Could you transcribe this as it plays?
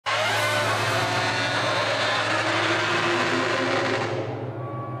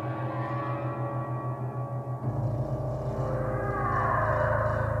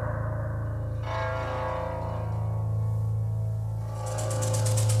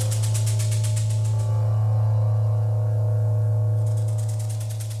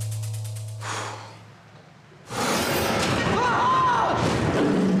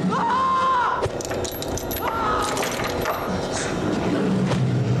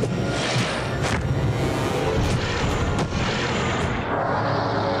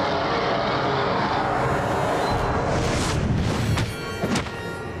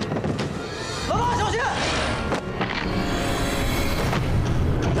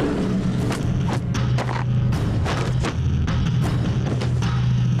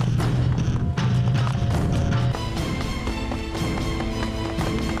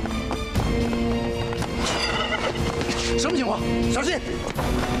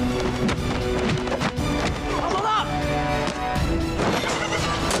跑走的！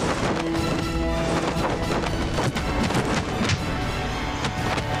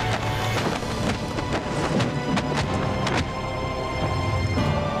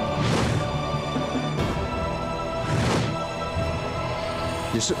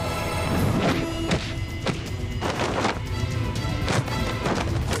也是。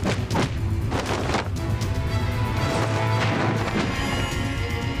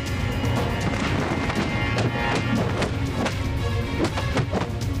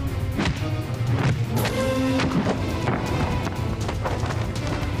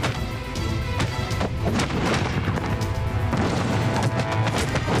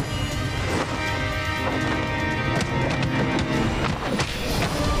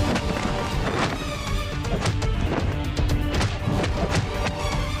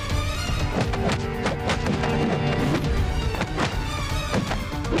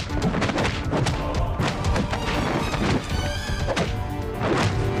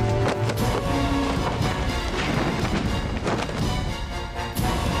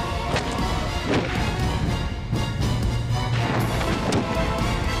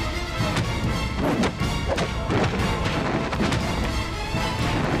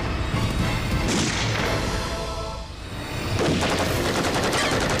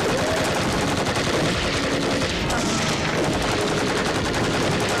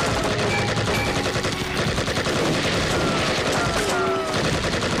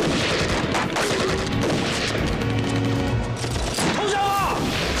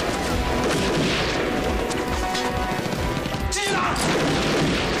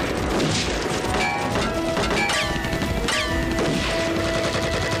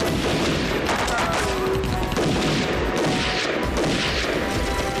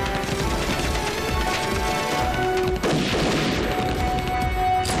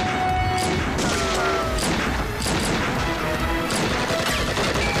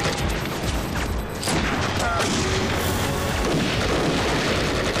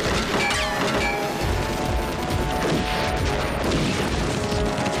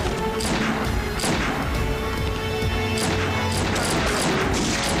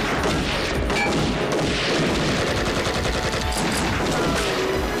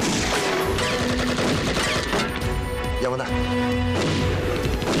 杨文蛋，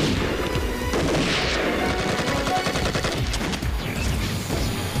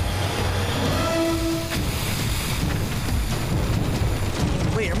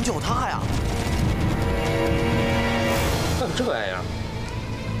为什么救他呀？干这样？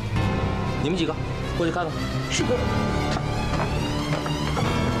你们几个过去看看。是。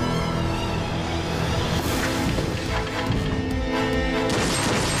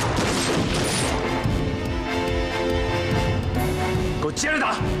给我接着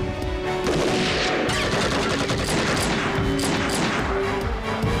打！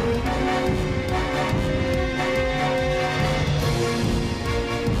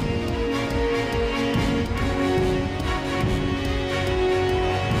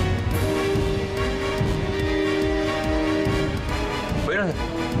围上去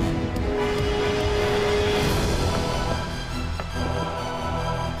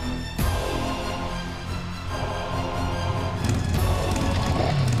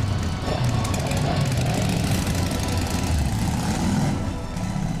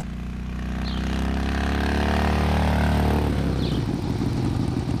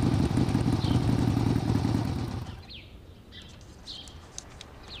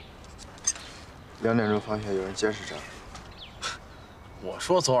！2点钟发现有人监视这儿。我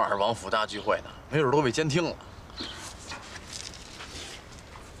说昨晚是王府大聚会呢，没准都被监听了。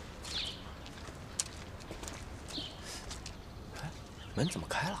哎，门怎么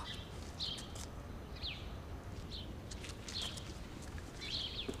开了？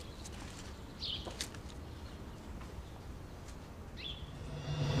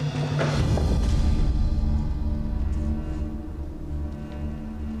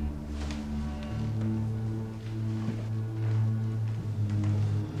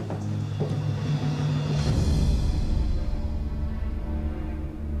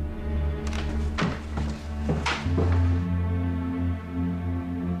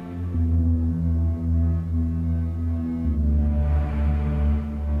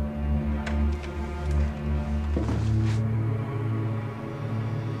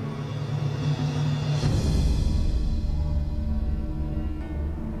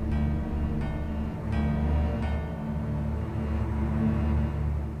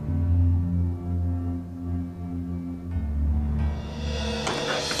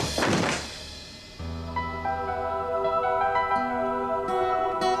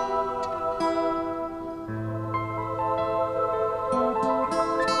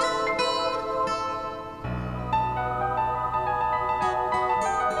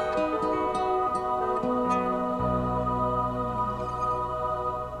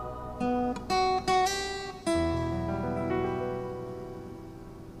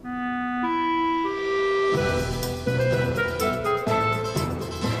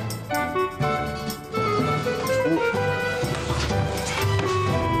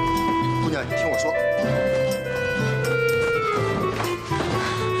来，你听我说。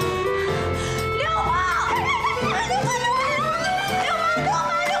流氓！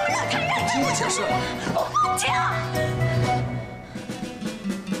听我解释。停！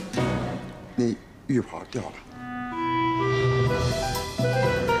你浴袍掉了。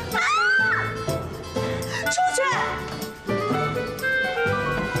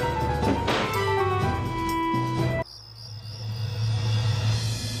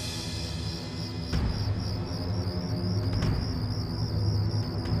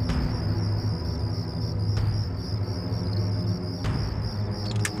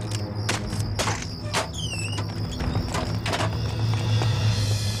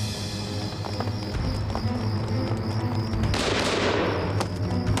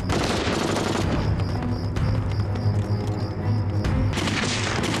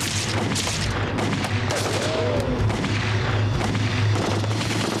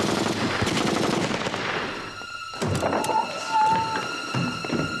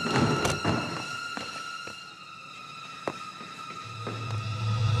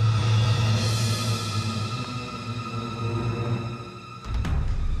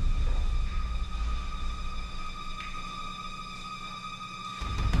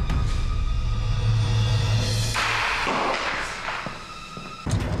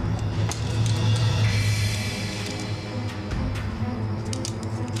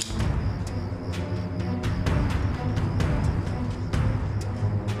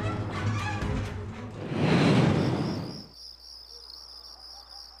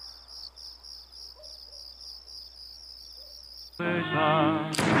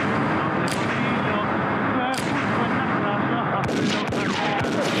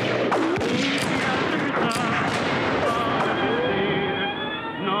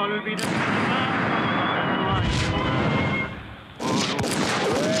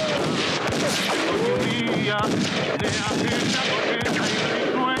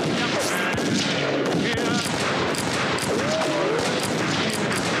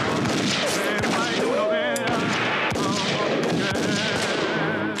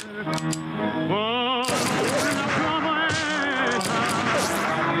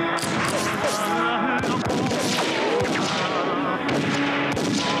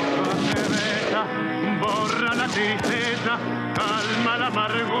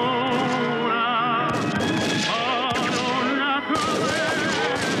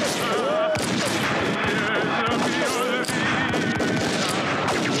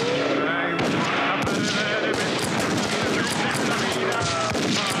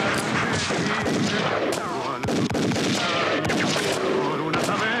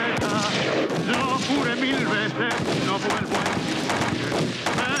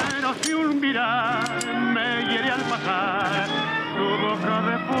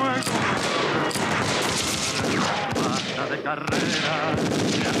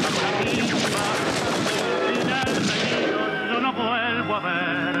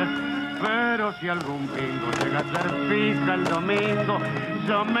 Si algún bingo llega a ser fija el domingo,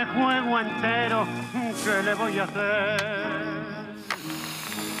 yo me juego entero, ¿qué le voy a hacer?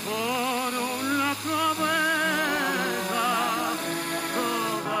 Por una cabeza,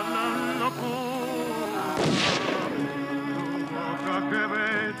 toda la locura, tu boca que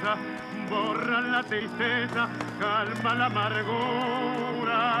besa, borra la tristeza, calma la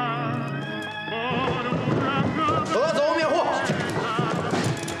amargura. Por una cabeza. 走，灭货！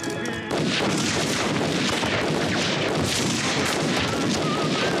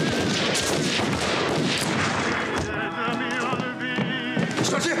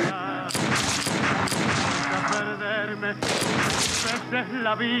 小心！ Es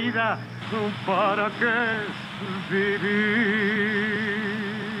la vida, ¿para qué vivir?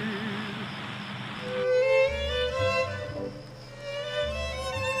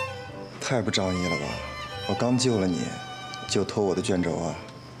 太不仗义了吧！我刚救了你，就偷我的卷轴啊！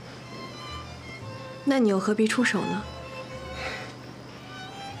那你又何必出手呢？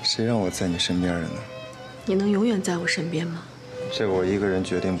谁让我在你身边的呢？你能永远在我身边吗？这个我一个人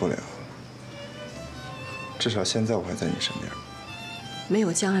决定不了。至少现在我还在你身边。没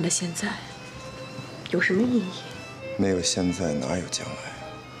有将来的现在，有什么意义？没有现在，哪有将来？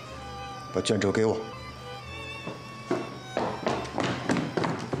把卷轴给我。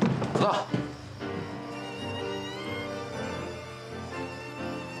 老大，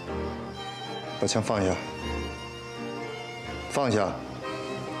把枪放下，放下，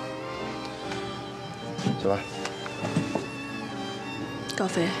走吧。高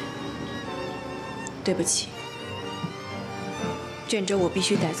飞，对不起，卷轴我必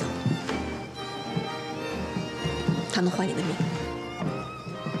须带走，它能换你的命。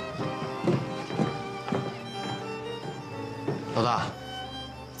老大，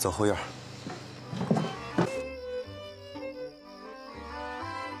走后院。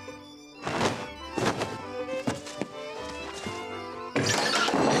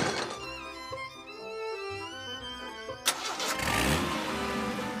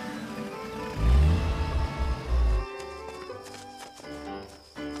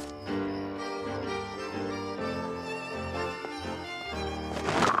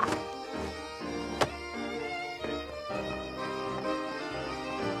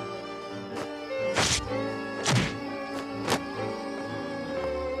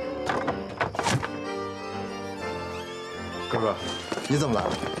哥哥，你怎么来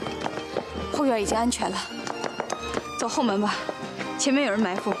了？后院已经安全了，走后门吧，前面有人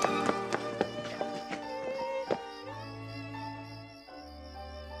埋伏。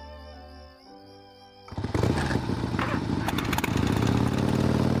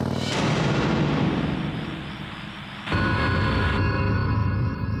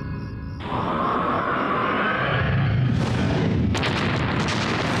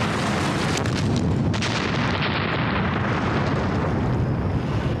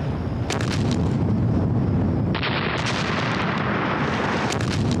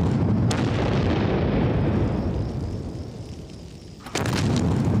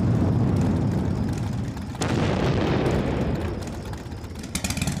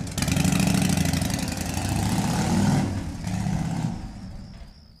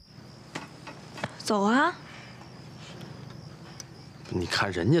走啊！你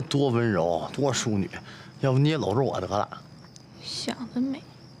看人家多温柔，多淑女，要不你也搂着我得了。想得美！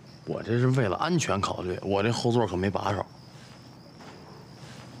我这是为了安全考虑，我这后座可没把手。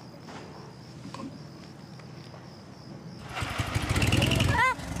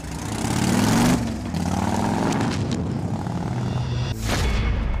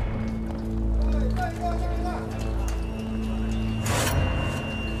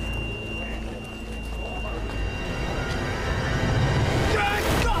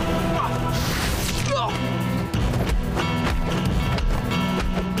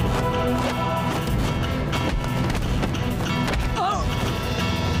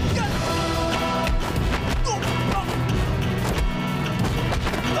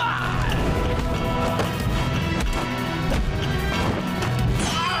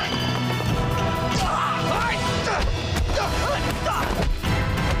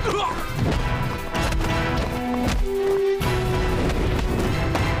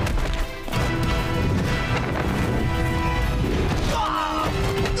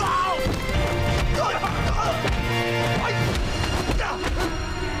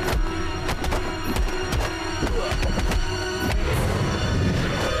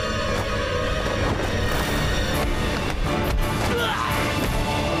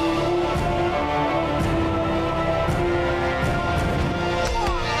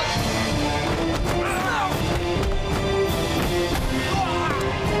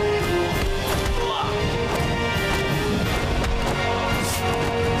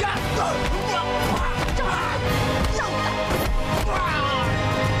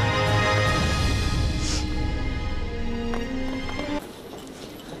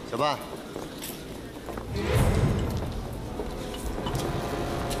小半，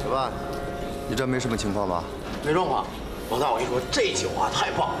小半，你这没什么情况吧？没状况。老大，我跟你说，这酒啊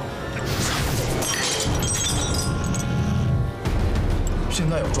太棒了。现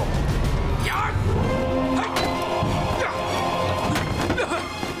在有状况。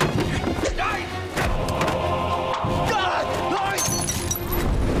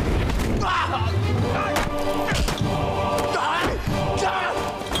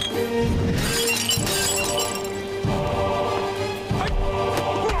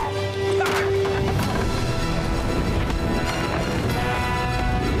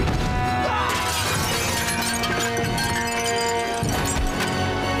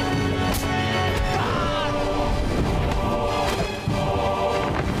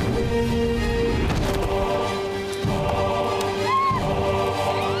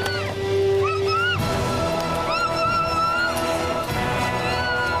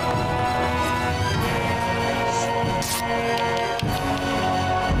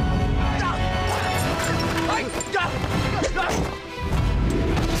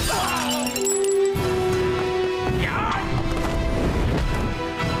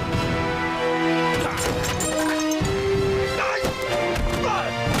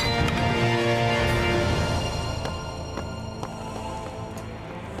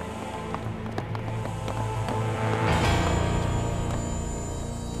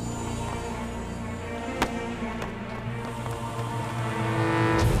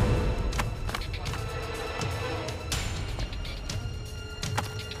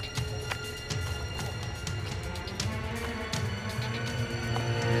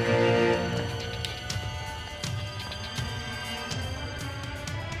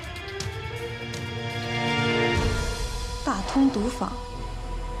通毒坊。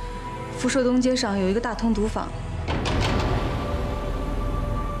福寿东街上有一个大通毒坊，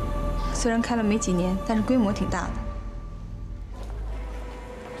虽然开了没几年，但是规模挺大的。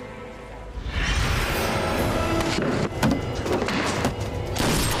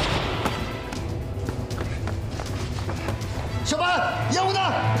小班，烟雾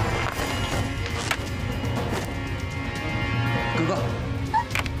弹！哥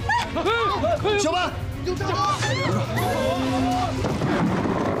哥，小班，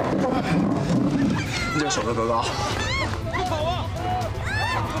你这个守着哥哥啊！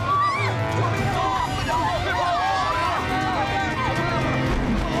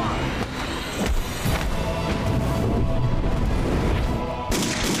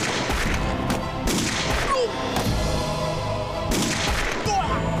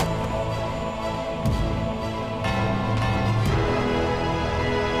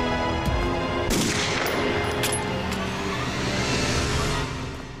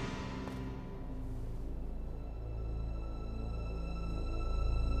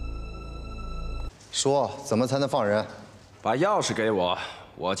说怎么才能放人？把钥匙给我，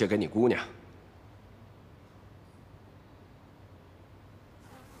我就给你姑娘。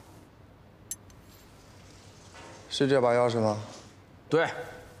是这把钥匙吗？对。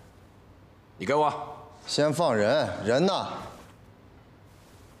你给我。先放人，人呢？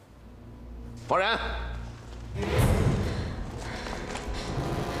放人。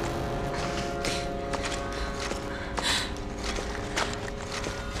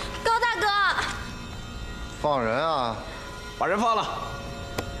高大哥。放人啊！把人放了。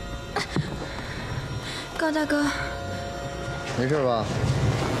高大哥，没事吧？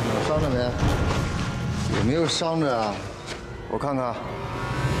伤着没？有没有伤着啊？我看看。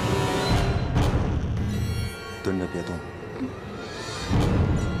蹲着别动。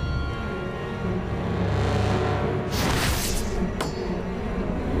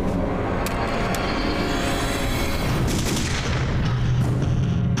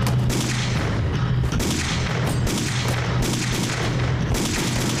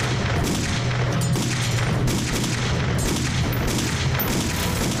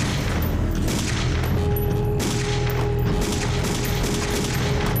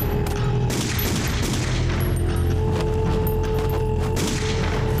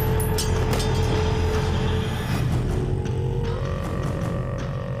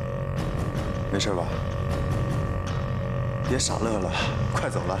没事吧？别傻乐了，快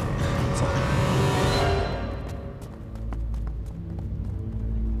走了，走。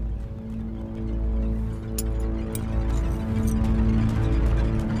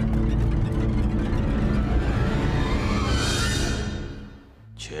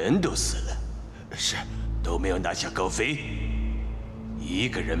全都死了，是都没有拿下高飞，一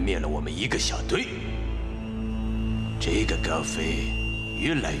个人灭了我们一个小队。这个高飞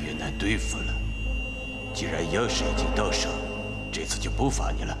越来越难对付了。既然钥匙已经到手，这次就不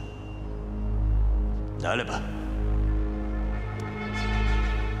罚你了。拿来吧。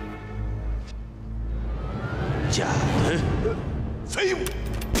假的，废物！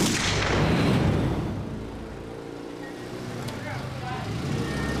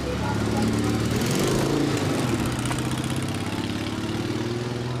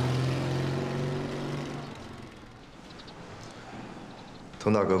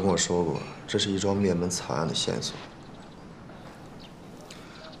佟大哥跟我说过，这是一桩灭门惨案的线索。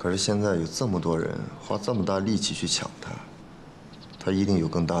可是现在有这么多人花这么大力气去抢他，他一定有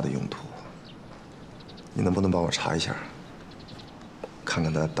更大的用途。你能不能帮我查一下，看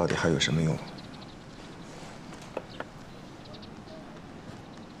看他到底还有什么用？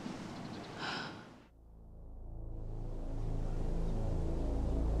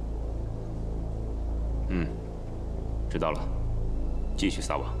知道了。继续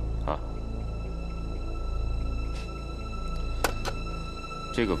撒网啊！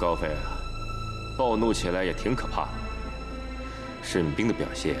这个高飞啊，暴怒起来也挺可怕的。沈冰的表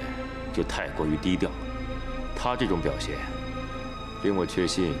现就太过于低调了，他这种表现令我确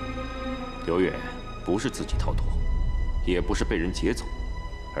信，刘远不是自己逃脱，也不是被人劫走，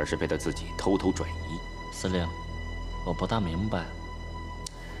而是被他自己偷偷转移。司令，我不大明白。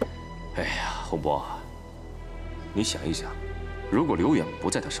哎呀，洪波，你想一想。如果刘远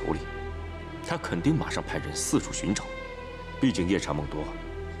不在他手里，他肯定马上派人四处寻找。毕竟夜叉梦多，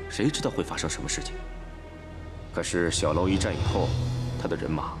谁知道会发生什么事情？可是小楼一战以后，他的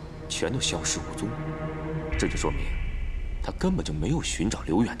人马全都消失无踪，这就说明他根本就没有寻找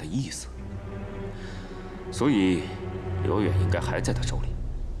刘远的意思。所以，刘远应该还在他手里。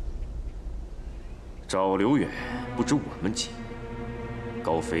找刘远不止我们急，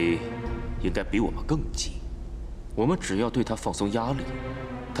高飞应该比我们更急。我们只要对他放松压力，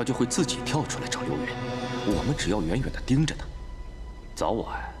他就会自己跳出来找刘远。我们只要远远地盯着他，早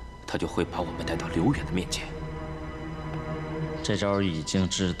晚他就会把我们带到刘远的面前。这招已经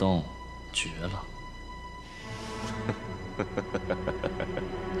制动，绝了！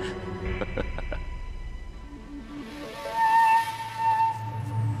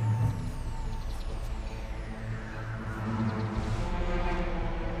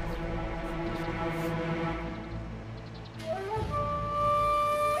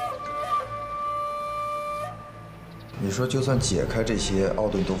你说，就算解开这些奥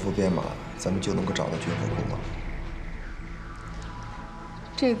顿多夫编码，咱们就能够找到军火库吗？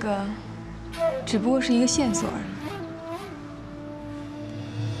这个只不过是一个线索而已。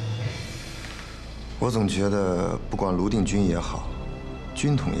我总觉得，不管卢定军也好，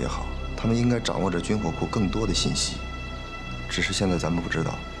军统也好，他们应该掌握着军火库更多的信息，只是现在咱们不知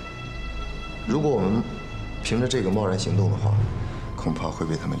道。如果我们凭着这个贸然行动的话，恐怕会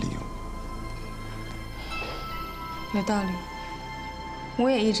被他们利用。有道理，我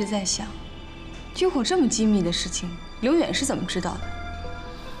也一直在想，军火这么机密的事情，刘远是怎么知道的？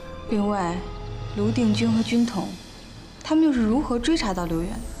另外，卢定军和军统，他们又是如何追查到刘远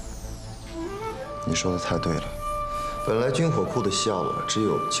的？你说的太对了，本来军火库的下落只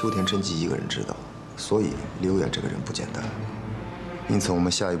有秋田真纪一个人知道，所以刘远这个人不简单。因此，我们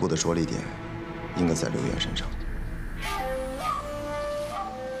下一步的着力点应该在刘远身上。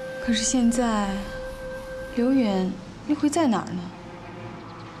可是现在，刘远又会在哪儿呢？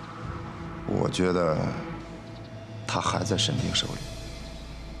我觉得他还在沈冰手里。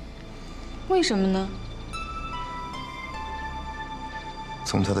为什么呢？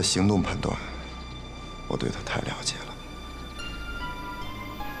从他的行动判断，我对他太了解了。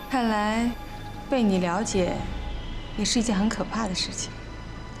看来，被你了解，也是一件很可怕的事情。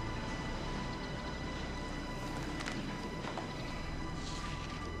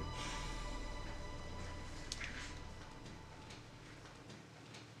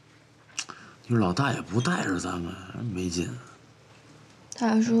你说老大也不带着咱们，没劲。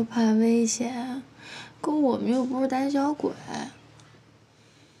他说怕危险，可我们又不是胆小鬼。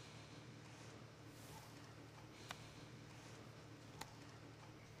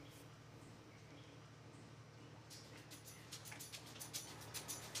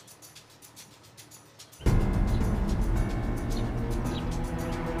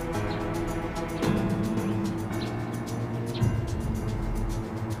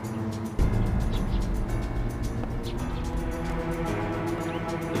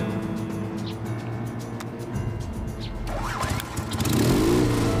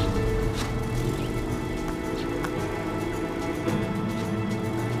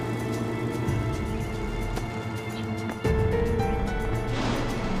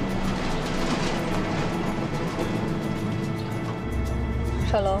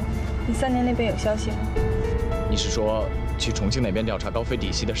少龙，你3年那边有消息吗？你是说去重庆那边调查高飞底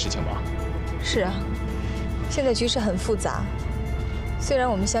细的事情吗？是啊，现在局势很复杂。虽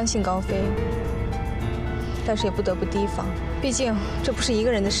然我们相信高飞，但是也不得不提防，毕竟这不是一个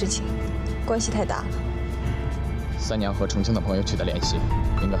人的事情，关系太大了。三娘和重庆的朋友取得联系，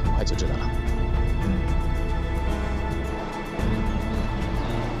应该很快就知道了。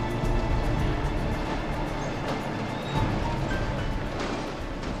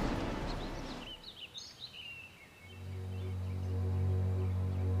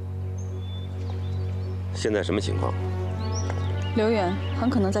现在什么情况？刘远很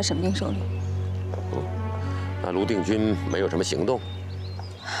可能在沈冰手里。哦，那卢定军没有什么行动？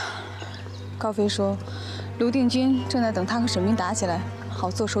高飞说，卢定军正在等他和沈冰打起来，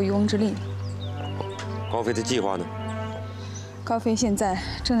好坐收渔翁之利。高飞的计划呢？高飞现在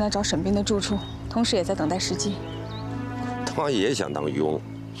正在找沈冰的住处，同时也在等待时机。他也想当渔翁。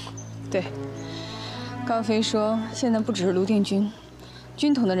对。高飞说，现在不只是卢定军，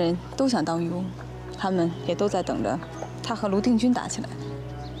军统的人都想当渔翁。他们也都在等着他和卢定军打起来。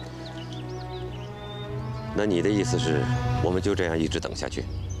那你的意思是，我们就这样一直等下去？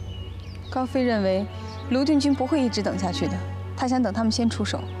高飞认为，卢定军不会一直等下去的，他想等他们先出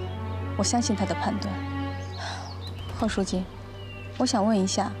手。我相信他的判断。贺书记，我想问一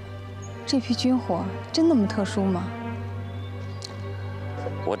下，这批军火真那么特殊吗？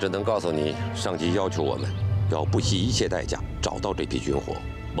我只能告诉你，上级要求我们要不惜一切代价找到这批军火，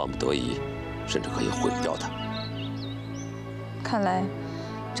万不得已，甚至可以毁掉它。看来，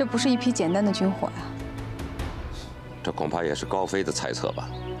这不是一批简单的军火呀。这恐怕也是高飞的猜测吧？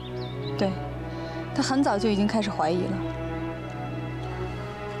对，他很早就已经开始怀疑了。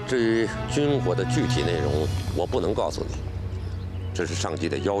至于军火的具体内容，我不能告诉你，这是上级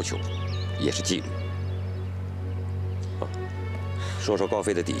的要求，也是纪律。说说高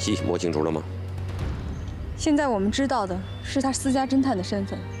飞的底细，摸清楚了吗？现在我们知道的是他私家侦探的身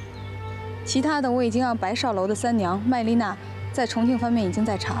份，其他的我已经让白少楼的三娘麦丽娜在重庆方面已经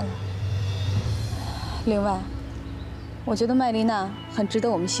在查了。另外，我觉得麦丽娜很值得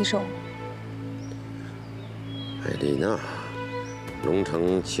我们吸收。麦丽娜，龙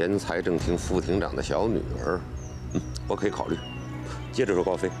城前财政厅副厅长的小女儿，我可以考虑。接着说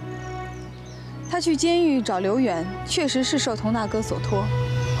高飞。 他去监狱找刘远，确实是受佟大哥所托，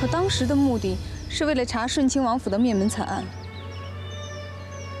可当时的目的是为了查顺亲王府的灭门惨案。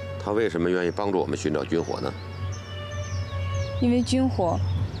他为什么愿意帮助我们寻找军火呢？因为军火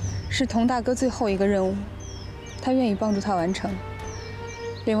是佟大哥最后一个任务，他愿意帮助他完成。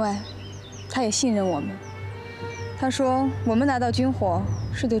另外，他也信任我们。他说，我们拿到军火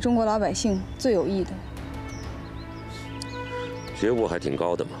是对中国老百姓最有益的。觉悟还挺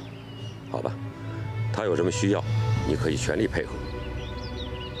高的嘛，好吧。 他有什么需要，你可以全力配合。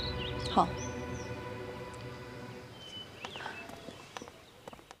好。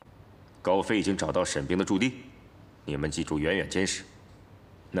高飞已经找到沈冰的驻地，你们记住远远监视，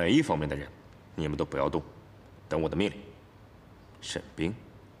哪一方面的人，你们都不要动，等我的命令。沈冰，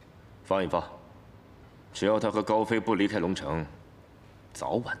放一放，只要他和高飞不离开龙城，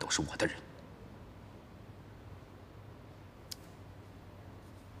早晚都是我的人。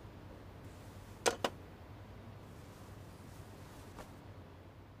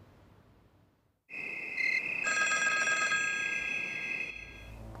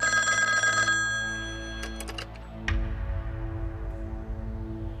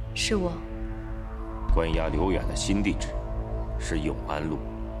 是我。关押刘远的新地址是永安路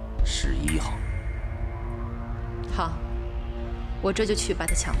11号。好，我这就去把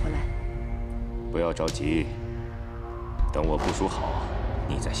他抢回来。不要着急，等我部署好，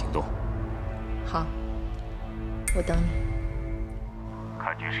你再行动。好，我等你。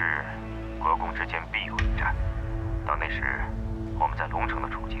看局势，国共之间必有一战。到那时，我们在龙城的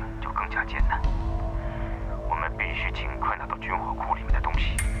处境就更加艰难。我们必须尽快拿到军火库里面的东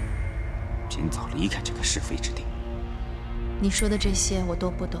西。 尽早离开这个是非之地。你说的这些我都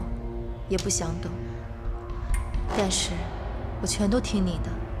不懂，也不想懂，但是我全都听你的。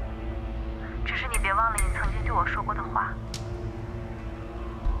只是你别忘了你曾经对我说过的话。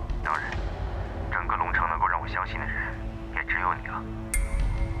当然，整个龙城能够让我相信的人，也只有你了。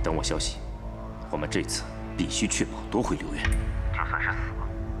等我消息，我们这次必须确保夺回刘远。就算是死，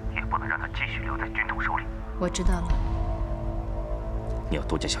也不能让他继续留在军统手里。我知道了。你要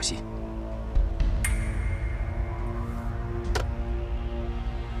多加小心。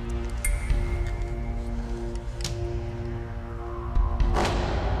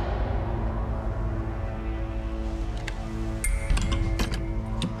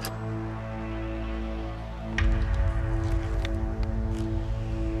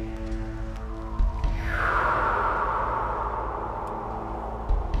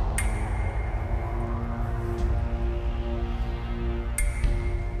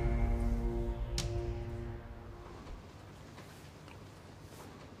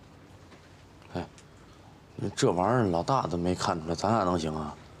 这玩意儿老大都没看出来，咱俩能行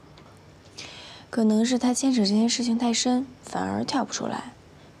啊？可能是他牵扯这件事情太深，反而跳不出来。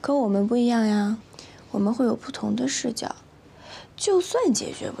可我们不一样呀，我们会有不同的视角，就算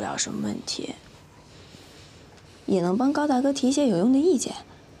解决不了什么问题，也能帮高大哥提一些有用的意见。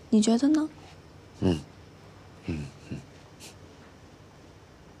你觉得呢？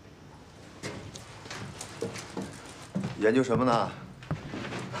研究什么呢？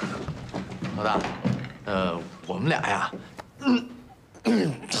老大，我们俩呀，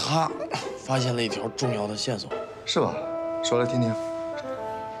他发现了一条重要的线索，是吧？说来听听。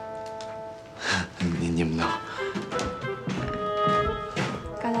你们呢？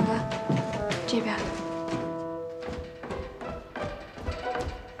高大哥，这边。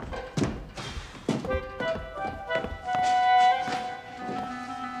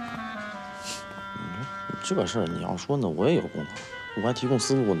这事儿你要说呢，我也有功劳，我还提供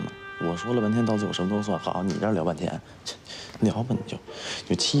思路呢。我说了半天，到最后什么都算好，你这聊半天，聊吧你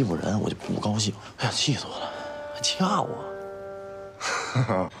就欺负人，我就不高兴。哎呀，气死我了，还掐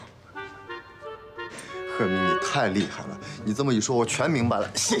我！赫敏，你太厉害了！你这么一说，我全明白了。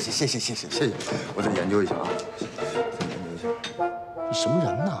谢谢，我再研究一下啊，再研究一下。你什么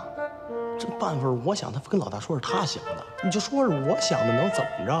人呢？这个办法我想，他跟老大说是他想的，你就说是我想的，能怎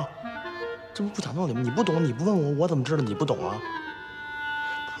么着？这不讲道理吗？你不懂，你不问我，我怎么知道你不懂啊？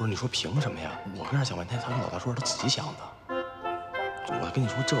不是，你说凭什么呀？我跟这想半天，他跟老大说是他自己想的。我跟你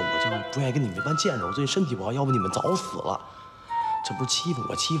说，这我就是不愿意跟你们一般见识。我最近身体不好，要不你们早死了。这不是欺负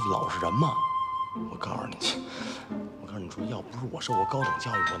我，欺负老实人吗？我告诉你，可是你说，要不是我受过高等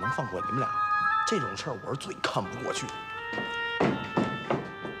教育，我能放过你们俩？这种事儿我是最看不过去的。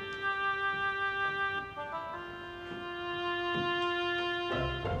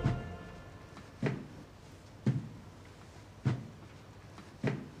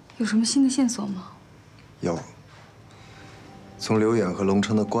有什么新的线索吗？有。从刘远和龙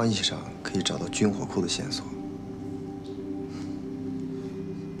城的关系上，可以找到军火库的线索。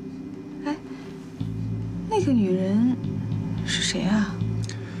哎，那个女人是谁啊？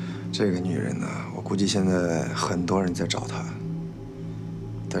这个女人呢，我估计现在很多人在找她，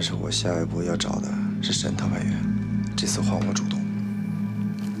但是我下一步要找的是沈特派员，这次换我主动。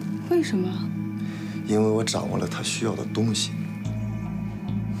为什么？因为我掌握了她需要的东西。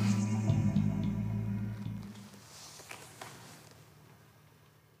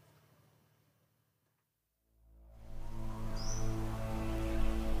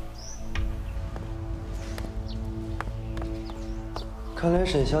看来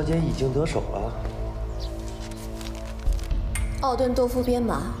沈小姐已经得手了。奥顿豆腐编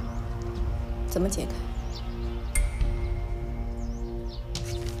码怎么解开？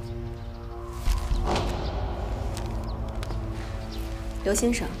刘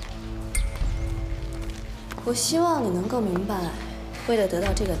先生，我希望你能够明白，为了得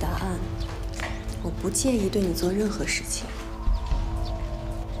到这个答案，我不介意对你做任何事情。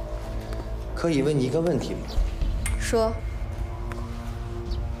可以问你一个问题吗？说。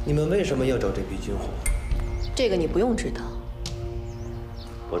你们为什么要找这批军火？这个你不用知道。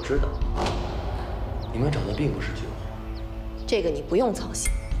我知道，你们找的并不是军火。这个你不用操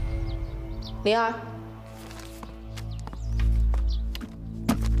心。灵儿，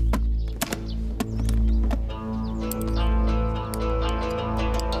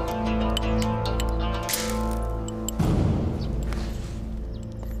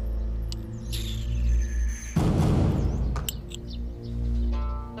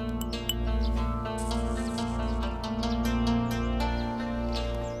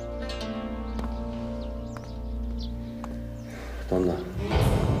东子，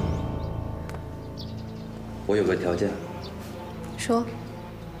我有个条件。说。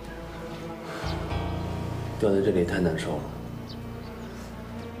断在这里太难受了。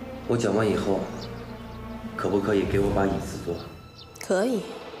我讲完以后，可不可以给我把椅子坐？可以。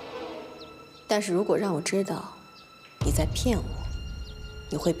但是如果让我知道你在骗我，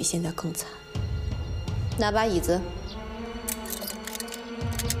你会比现在更惨。拿把椅子。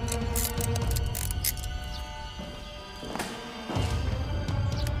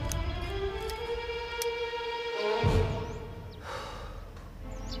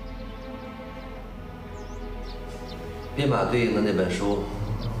编码对应的那本书，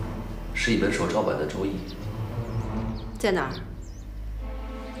是一本手抄版的《周易》。在哪儿？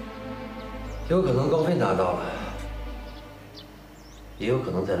有可能高飞拿到了，也有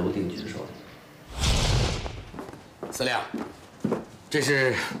可能在卢定军手里。司令，这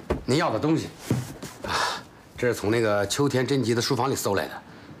是您要的东西啊，这是从那个秋田真吉的书房里搜来的，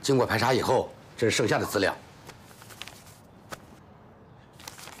经过排查以后，这是剩下的资料。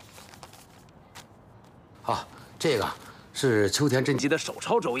啊，这个是秋田真吉的手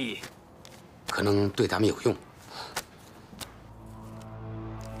抄《周易》，可能对咱们有用。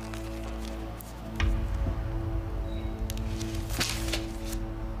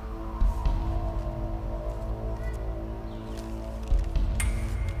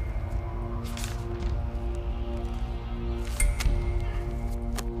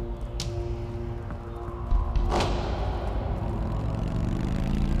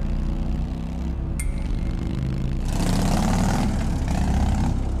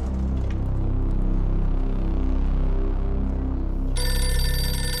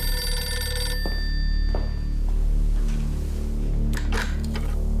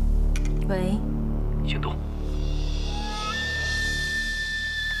喂，行动。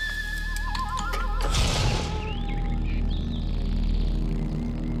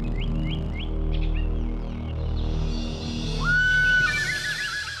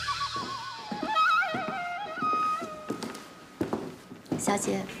小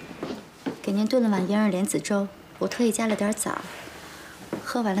姐，给您炖了碗银耳莲子粥，我特意加了点枣，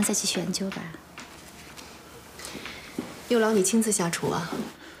喝完了再继续研究吧。又劳你亲自下厨啊？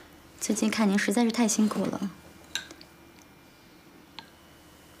最近看您实在是太辛苦了。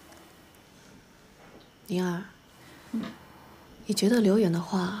宁儿，你觉得刘远的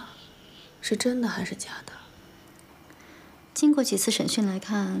话是真的还是假的？经过几次审讯来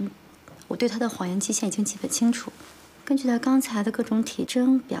看，我对他的谎言迹象已经基本清楚。根据他刚才的各种体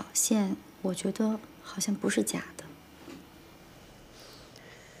征表现，我觉得好像不是假的。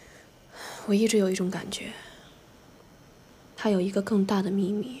我一直有一种感觉，他有一个更大的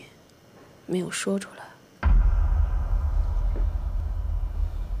秘密，没有说出来。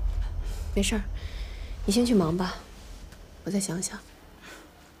没事儿，你先去忙吧，我再想想。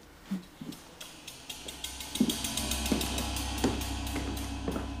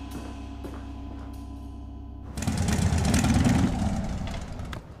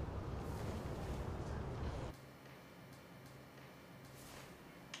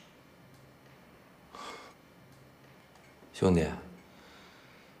兄弟，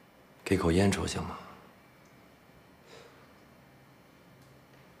给口烟抽行吗？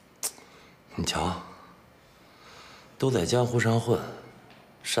你瞧，都在江湖上混，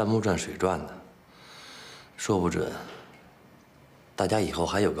山不转水转的，说不准大家以后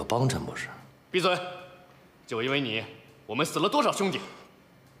还有个帮衬，不是？闭嘴！就因为你，我们死了多少兄弟？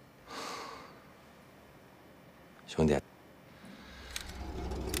兄弟，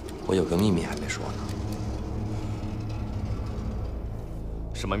我有个秘密还没说呢。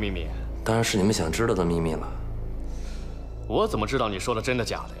 什么秘密？当然是你们想知道的秘密了。我怎么知道你说的真的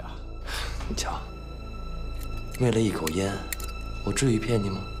假的呀？你瞧，为了一口烟，我至于骗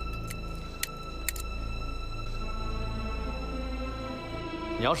你吗？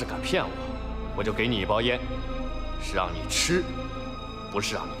你要是敢骗我，我就给你一包烟，是让你吃，不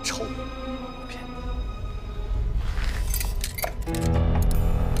是让你抽。骗你。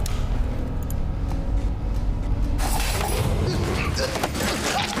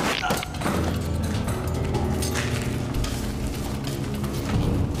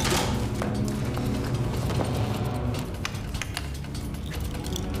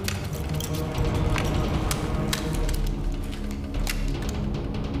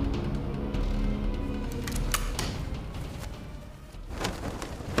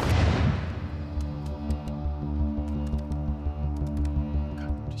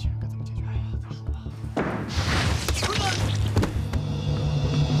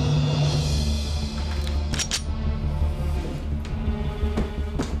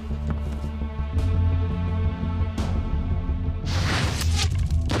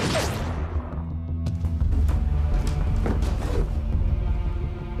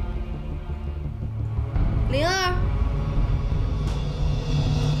 灵儿，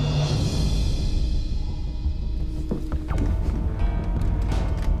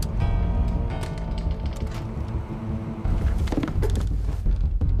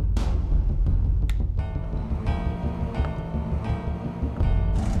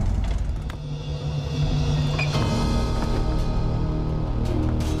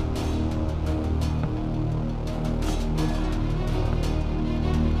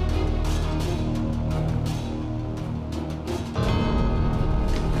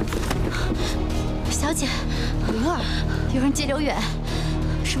小姐，灵儿，有人劫刘远，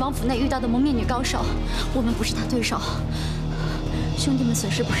是王府内遇到的蒙面女高手，我们不是他对手，兄弟们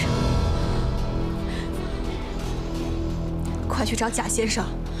损失不少。快去找贾先生。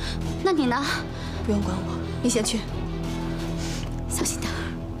那你呢？不用管我，你先去。小心点。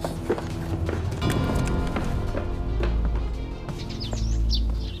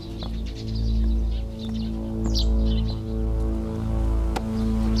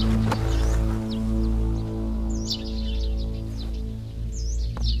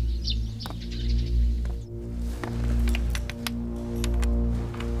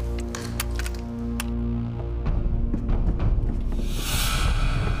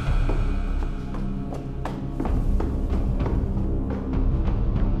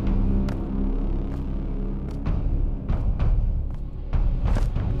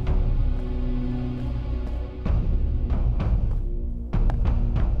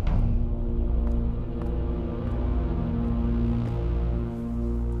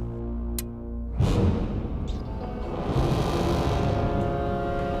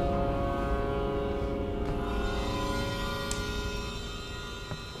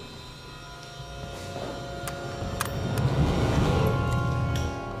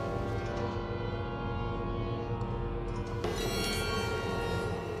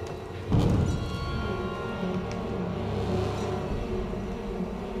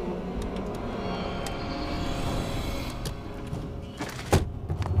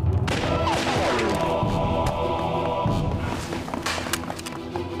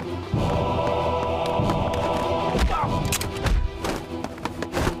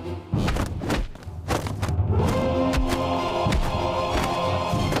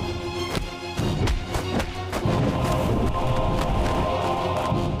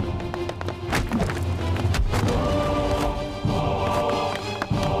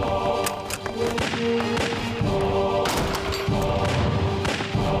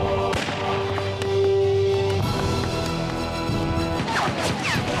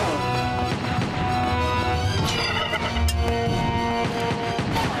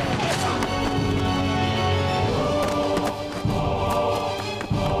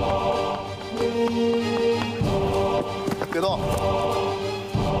别动。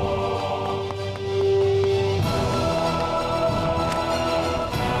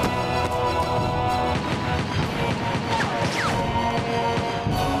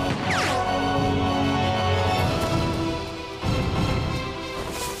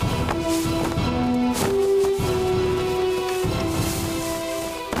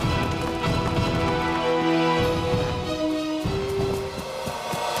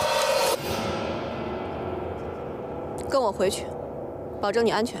跟我回去，保证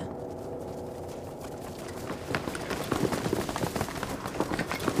你安全。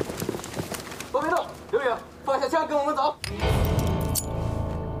都别动，刘宇，放下枪，跟我们走。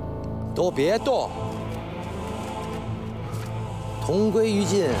都别动，同归于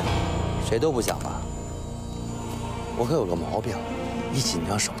尽，谁都不想吧？我可有个毛病，一紧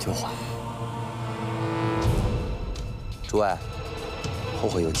张手就滑。诸位，后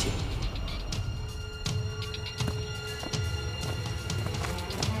会有期。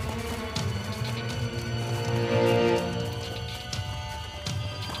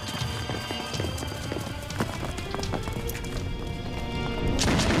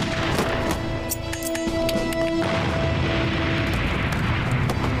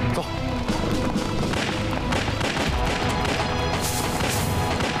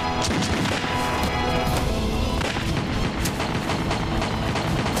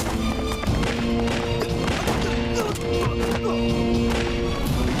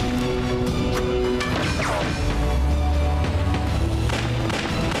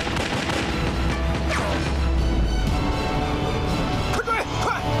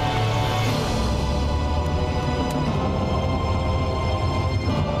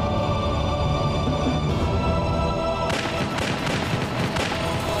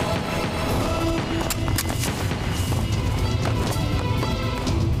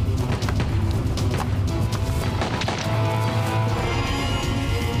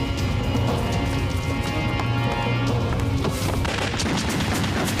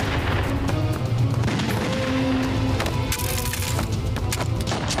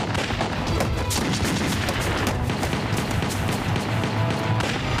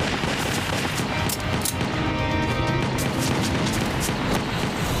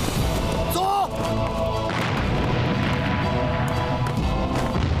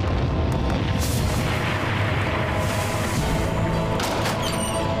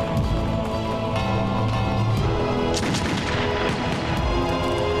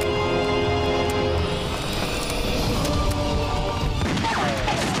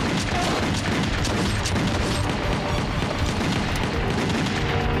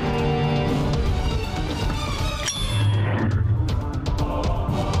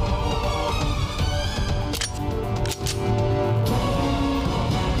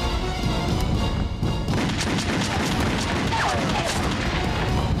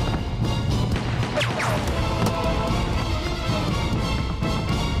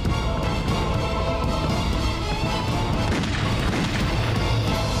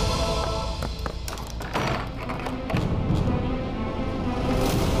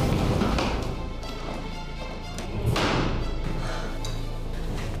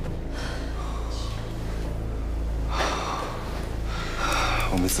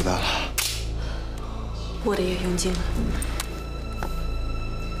 我没子弹了，我的也用尽了。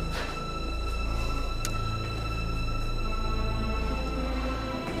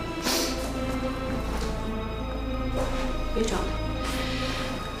别找了，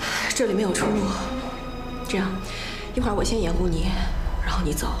这里没有出路。这样，一会儿我先掩护你，然后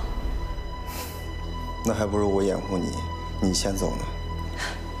你走。那还不如我掩护你，你先走呢。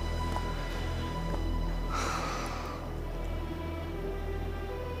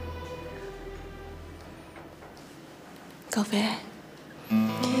 高飞，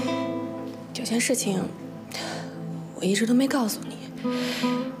有件事情我一直都没告诉你。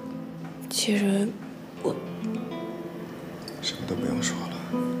其实我什么都不用说了。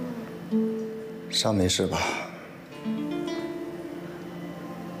伤没事吧？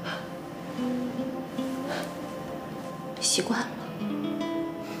习惯了。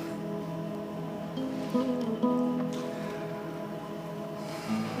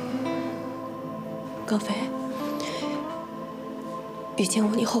高飞。 遇见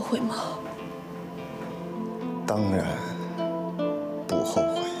我，你后悔吗？当然不后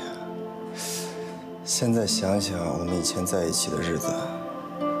悔呀。现在想想，我们以前在一起的日子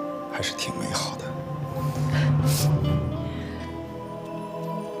还是挺美好的。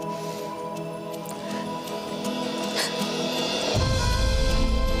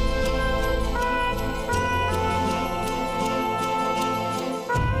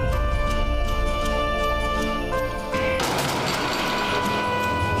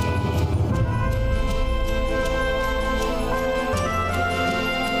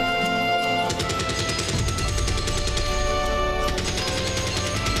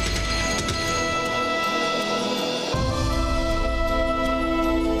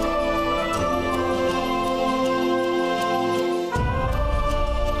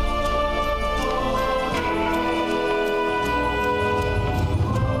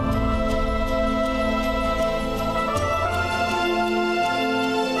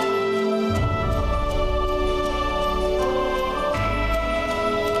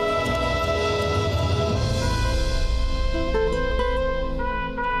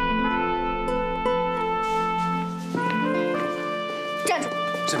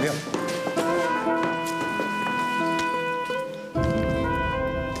指令。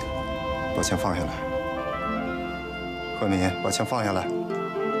把枪放下来。贺敏，把枪放下来。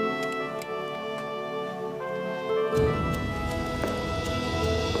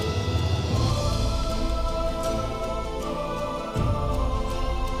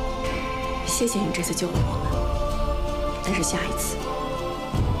谢谢你这次救了我们，但是下一次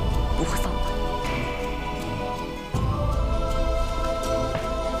不会放过你。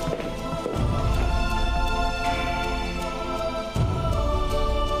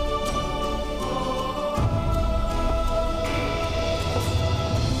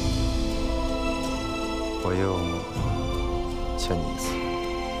我又欠你一次。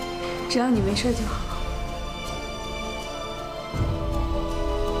只要你没事就好。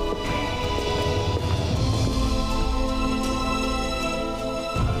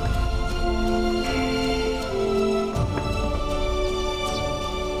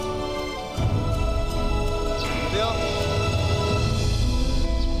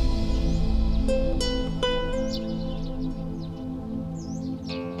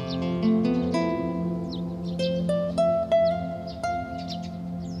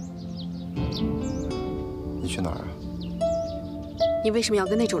 你去哪儿啊？你为什么要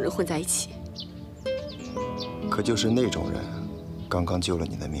跟那种人混在一起？可就是那种人，刚刚救了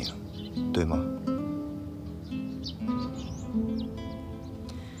你的命，对吗？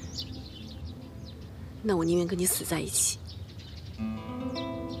那我宁愿跟你死在一起。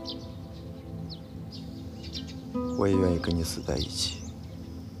我也愿意跟你死在一起，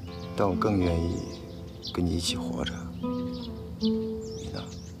但我更愿意跟你一起活着。你呢？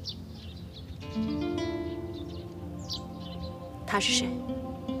他是谁？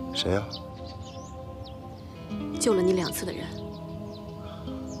谁呀？救了你2次的人。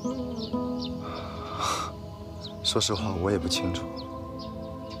说实话，我也不清楚，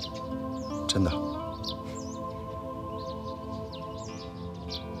真的。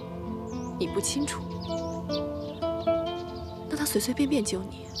你不清楚？那他随随便便救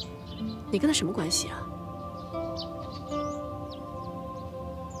你，你跟他什么关系啊？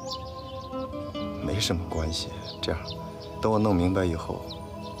没什么关系。这样，等我弄明白以后，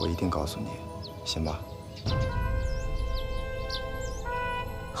我一定告诉你，行吧？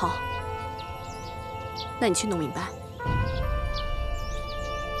好，那你去弄明白。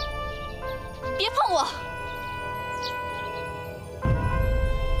别碰我！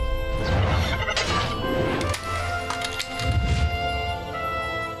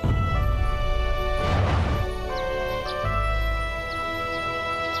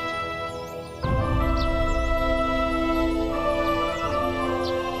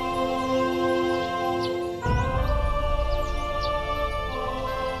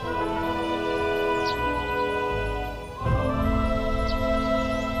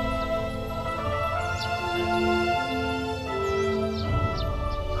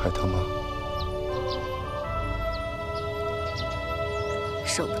还疼吗？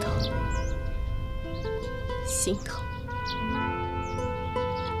手不疼，心疼。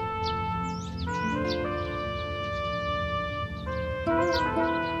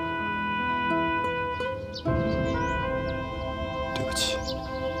对不起。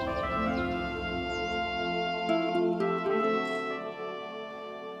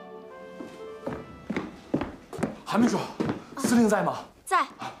韩秘书，司令在吗？在。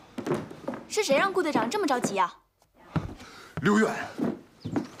是谁让顾队长这么着急啊？刘远。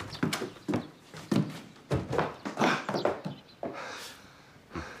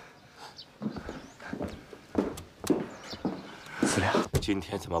司令，今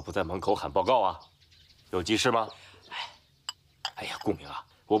天怎么不在门口喊报告啊？有急事吗？哎呀，顾明啊，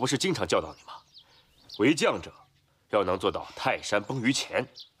我不是经常教导你吗？为将者，要能做到泰山崩于前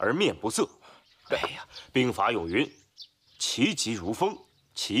而面不色。哎呀，兵法有云：其疾如风，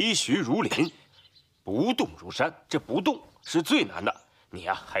其徐如林，不动如山。这不动是最难的，你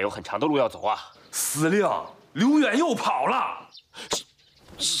呀还有很长的路要走啊。司令，刘远又跑了。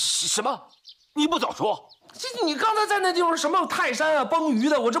什么？你不早说！你刚才在那地方什么泰山啊、崩于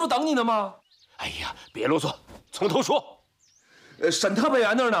的，我这不等你呢吗？哎呀，别啰嗦，从头说。沈特派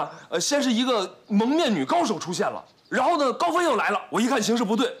员那儿呢，先是一个蒙面女高手出现了，然后呢，高飞又来了。我一看形势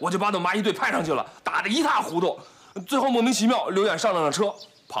不对，我就把我们麻衣队派上去了，打得一塌糊涂。最后莫名其妙，刘远上了车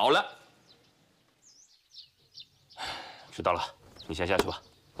跑了。知道了，你先下去吧，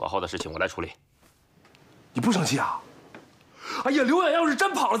往后的事情我来处理。你不生气啊？哎呀，刘远要是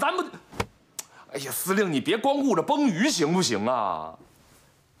真跑了，咱们……哎呀，司令，你别光顾着崩于行不行啊？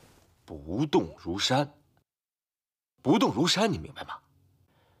不动如山，不动如山，你明白吗？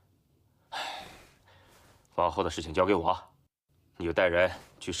往后的事情交给我。你就带人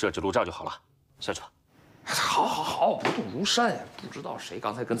去设置路障就好了。下去吧。好，不动如山呀！不知道谁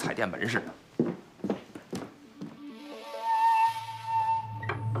刚才跟踩电门似的。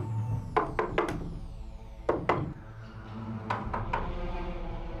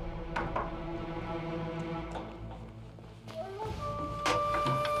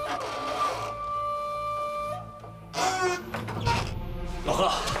 老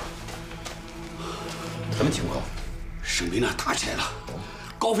贺，什么情况？生兵那儿打起来了，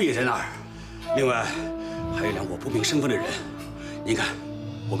高飞也在那儿，另外还有2伙不明身份的人。您看，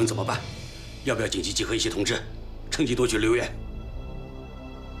我们怎么办？要不要紧急集合一些同志，趁机夺取刘源？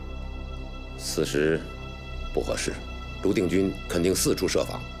此时不合适，卢定军肯定四处设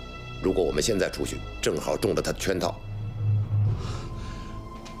防。如果我们现在出去，正好中了他的圈套。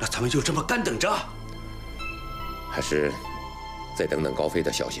那咱们就这么干等着？还是再等等高飞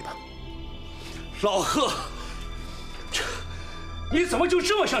的消息吧。老贺，你怎么就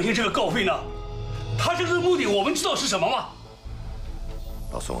这么相信这个高飞呢？他这个目的我们知道是什么吗？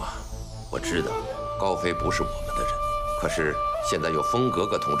老宋啊，我知道高飞不是我们的人，可是现在有风格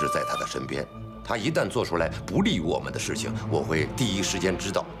格同志在他的身边，他一旦做出来不利于我们的事情，我会第一时间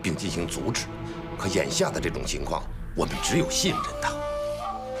知道并进行阻止。可眼下的这种情况，我们只有信任他。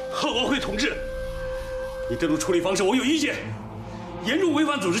贺国辉同志，你这种处理方式我有意见，严重违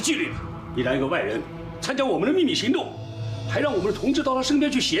反组织纪律。你让一个外人参加我们的秘密行动，还让我们的同志到他身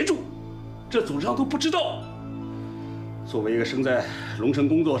边去协助，这组织上都不知道。作为一个身在龙城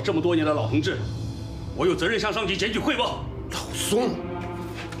工作这么多年的老同志，我有责任向上级检举汇报。老宋，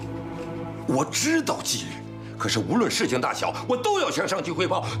我知道纪律，可是无论事情大小，我都要向上级汇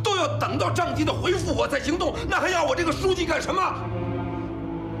报，都要等到上级的回复我再行动。那还要我这个书记干什么？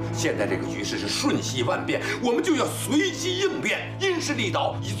现在这个局势是瞬息万变，我们就要随机应变，因势利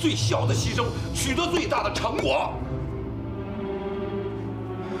导，以最小的牺牲取得最大的成果。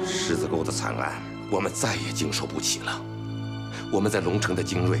狮子沟的惨案，我们再也经受不起了。我们在龙城的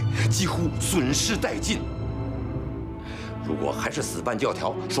精锐几乎损失殆尽。如果还是死办教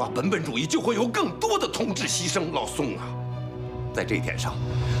条、耍本本主义，就会有更多的同志牺牲。老宋啊，在这一点上，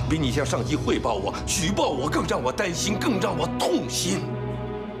比你向上级汇报我、举报我更让我担心，更让我痛心。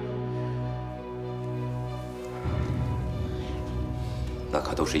那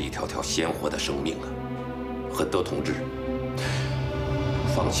可都是一条条鲜活的生命啊！很多同志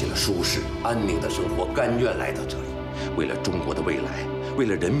放弃了舒适安宁的生活，甘愿来到这里，为了中国的未来，为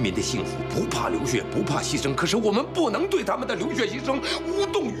了人民的幸福，不怕流血，不怕牺牲。可是我们不能对他们的流血牺牲无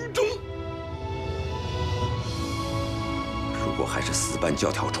动于衷。如果还是死办教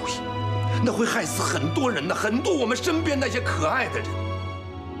条主义，那会害死很多人呢，很多我们身边那些可爱的人。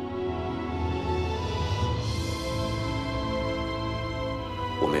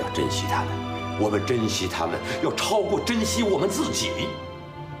我们要珍惜他们，我们珍惜他们要超过珍惜我们自己，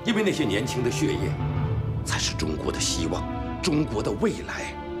因为那些年轻的血液才是中国的希望，中国的未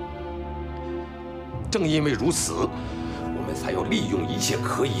来。正因为如此，我们才要利用一切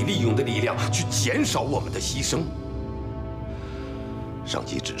可以利用的力量去减少我们的牺牲。上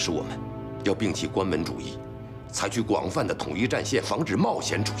级指示我们要摒弃关门主义，采取广泛的统一战线，防止冒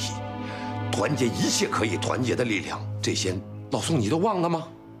险主义，团结一切可以团结的力量。这些老宋你都忘了吗？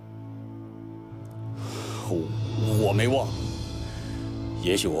我没忘，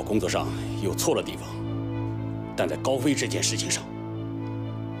也许我工作上有错的地方，但在高飞这件事情上，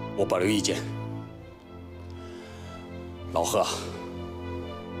我保留意见。老贺，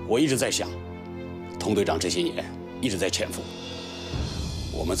我一直在想，佟队长这些年一直在潜伏，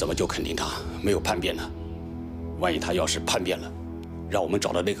我们怎么就肯定他没有叛变呢？万一他要是叛变了，让我们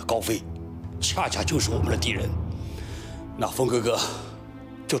找到那个高飞，恰恰就是我们的敌人，那峰哥哥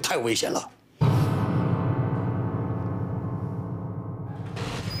就太危险了。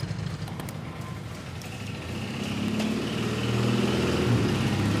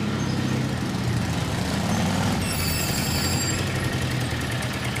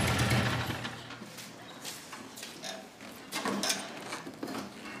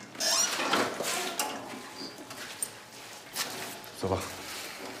走吧。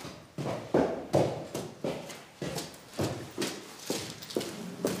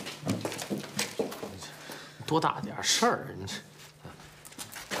多大点事儿，你这。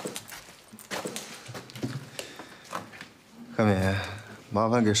甘敏，麻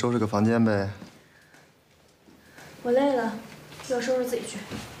烦给收拾个房间呗。我累了，要收拾自己去。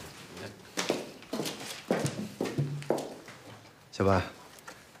小白，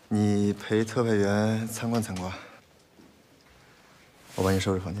你陪特派员参观参观。我帮你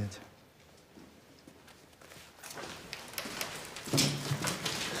收拾房间去。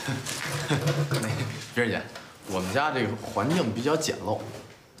冰儿姐，我们们家这个环境比较简陋，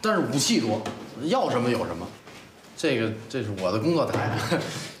但是武器多，要什么有什么。这是我的工作台，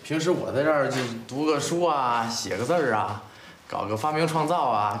平时我在这儿就读个书啊，写个字儿啊，搞个发明创造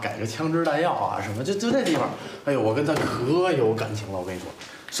啊，改个枪支弹药啊什么，就这地方。哎呦，我跟他可有感情了，我跟你说，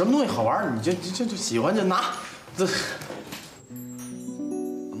什么东西好玩你就喜欢就拿。这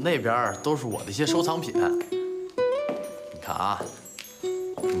那边都是我的一些收藏品，你看啊，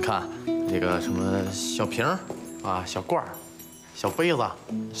你看那个什么小瓶儿啊、小罐儿、小杯子、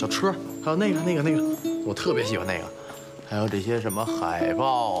小车，还有那个，我特别喜欢那个。还有这些什么海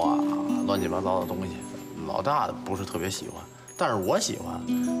报啊，乱七八糟的东西，老大的不是特别喜欢，但是我喜欢，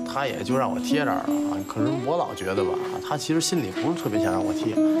他也就让我贴这儿了。可是我老觉得吧，他其实心里不是特别想让我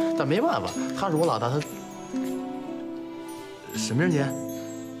贴，但没办法，他是我老大，他什么人姐？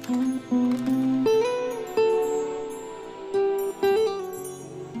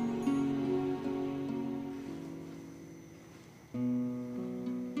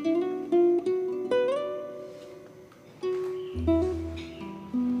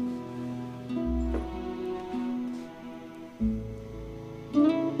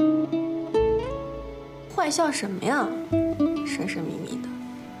坏笑什么呀？神神秘秘的。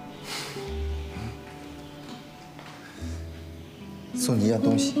送你一样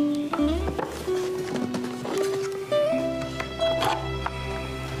东西。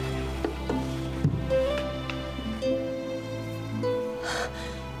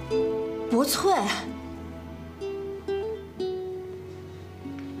薄脆。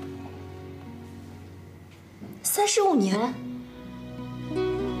35年。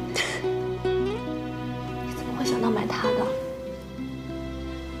我想到买它的，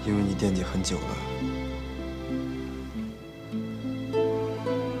因为你惦记很久了，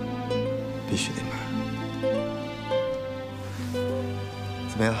必须得买。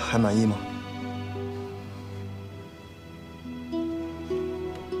怎么样，还满意吗？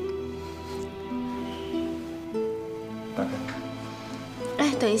打开。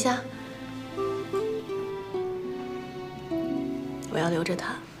哎，等一下，我要留着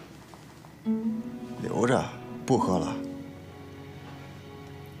它。留着。不喝了。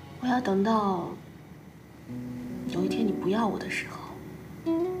我要等到有一天你不要我的时候，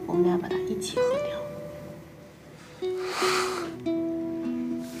我们俩把它一起喝掉。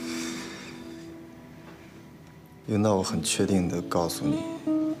那我很确定地告诉你，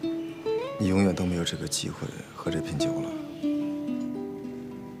你永远都没有这个机会喝这瓶酒了。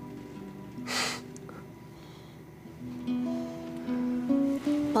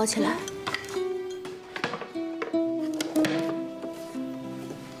包起来。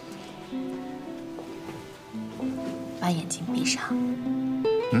把眼睛闭上。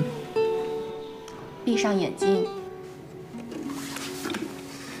嗯。闭上眼睛。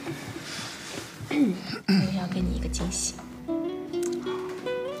我要给你一个惊喜。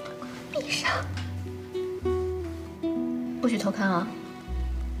闭上。不许偷看啊！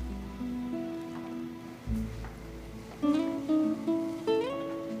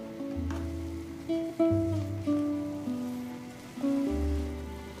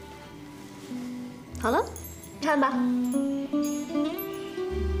好了，看吧。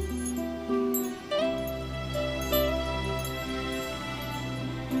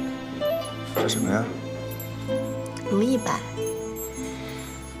这什么呀？如意板。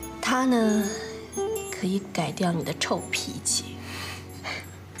它呢，可以改掉你的臭脾气。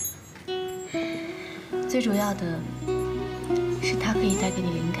最主要的是，它可以带给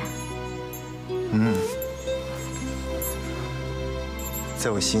你灵感。嗯。在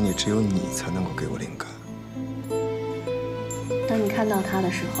我心里，只有你才能够给我灵感。当你看到它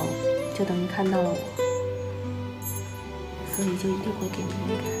的时候，就等于看到了我，所以就一定会给你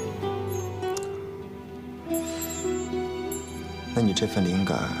灵感。那你这份灵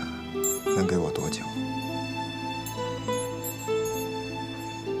感能给我多久？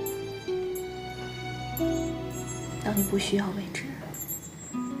到你不需要为止。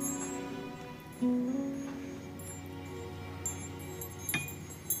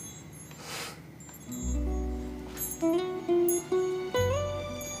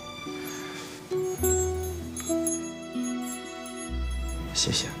谢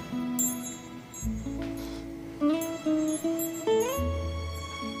谢。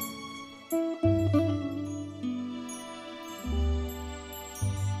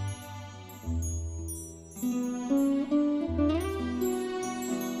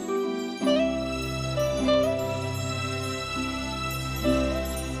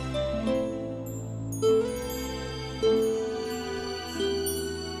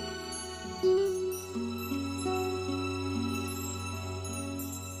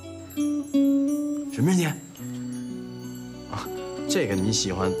什么人姐？这个你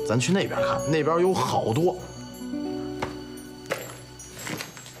喜欢，咱去那边看，那边有好多。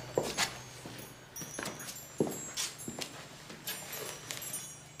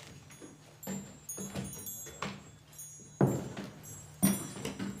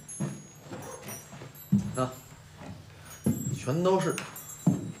啊，全都是。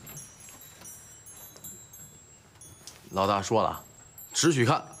老大说了，只许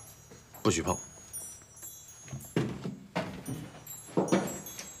看，不许碰。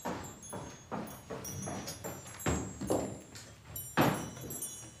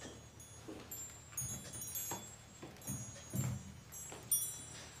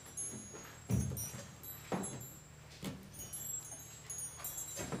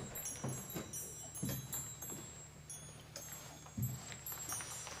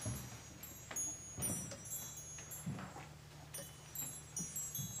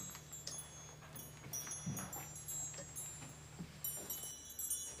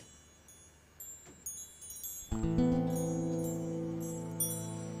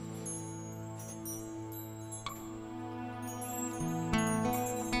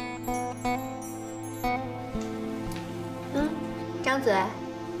 张嘴，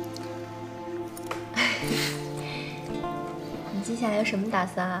你接下来有什么打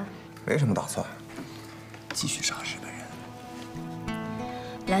算啊？没什么打算，继续杀日本人。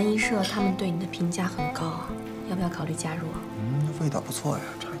蓝衣社他们对你的评价很高啊，要不要考虑加入？味道不错呀，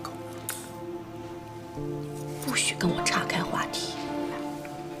尝一口。不许跟我岔开话题。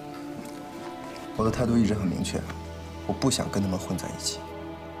我的态度一直很明确，我不想跟他们混在一起。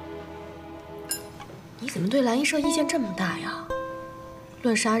你怎么对蓝衣社意见这么大呀？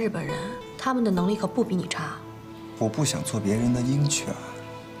 论杀日本人，他们的能力可不比你差。我不想做别人的鹰犬，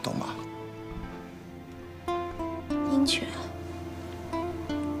懂吗？鹰犬。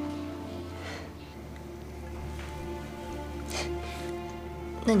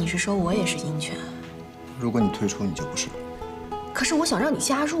那你是说我也是鹰犬？如果你退出，你就不是。可是我想让你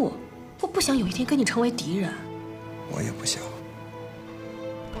加入，我不想有一天跟你成为敌人。我也不想。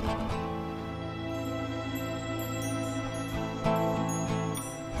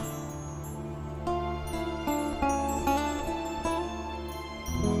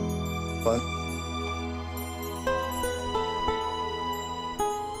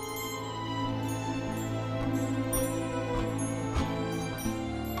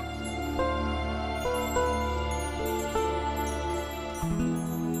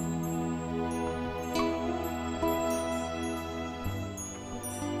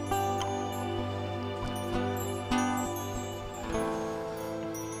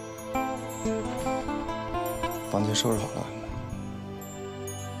 房间收拾好了。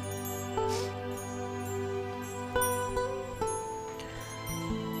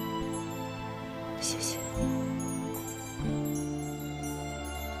谢谢。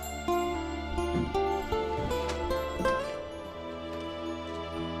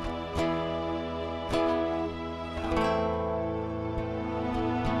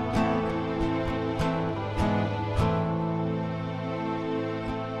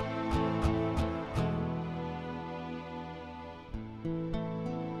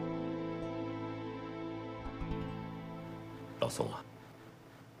老宋啊，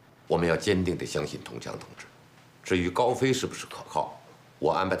我们要坚定地相信铜枪同志。至于高飞是不是可靠，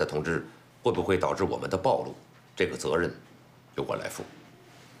我安排的同志会不会导致我们的暴露，这个责任由我来负。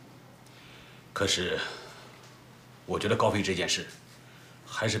可是，我觉得高飞这件事，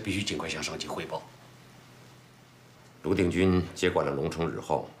还是必须尽快向上级汇报。卢定军接管了龙城日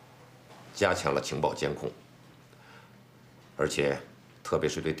后，加强了情报监控，而且特别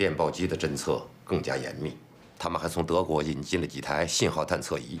是对电报机的侦测更加严密。 他们还从德国引进了几台信号探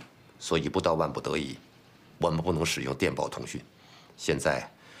测仪，所以不到万不得已，我们不能使用电报通讯。现在，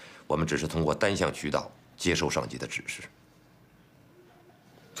我们只是通过单向渠道接受上级的指示。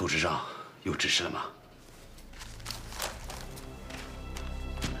组织上有指示了吗？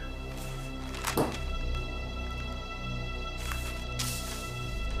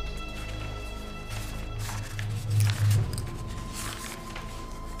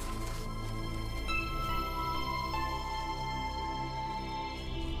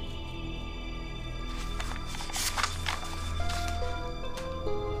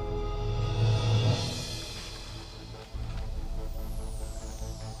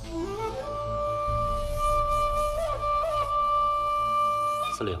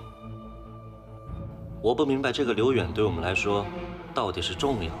司令，我不明白这个刘远对我们来说，到底是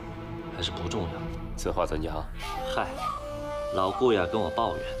重要还是不重要？此话怎讲？嗨，老顾呀跟我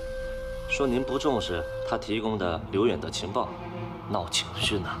抱怨，说您不重视他提供的刘远的情报，闹警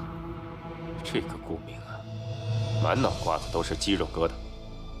讯呐。这个顾明啊，满脑瓜子都是肌肉疙瘩，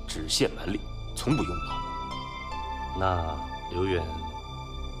只限蛮力，从不用脑。那刘远，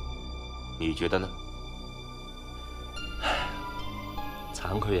你觉得呢？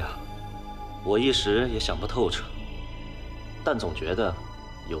惭愧呀，我一时也想不透彻，但总觉得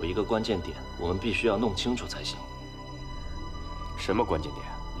有一个关键点，我们必须要弄清楚才行。什么关键点？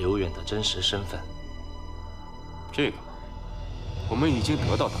刘远的真实身份。这个嘛，我们已经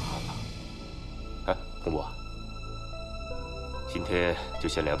得到答案了。哎，洪博，今天就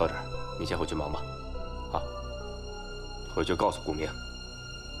先聊到这儿，你先回去忙吧。啊，回去告诉顾明，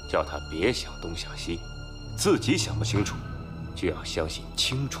叫他别想东想西，自己想不清楚，就要相信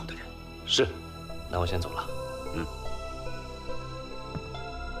清楚的人。是，那我先走了。嗯。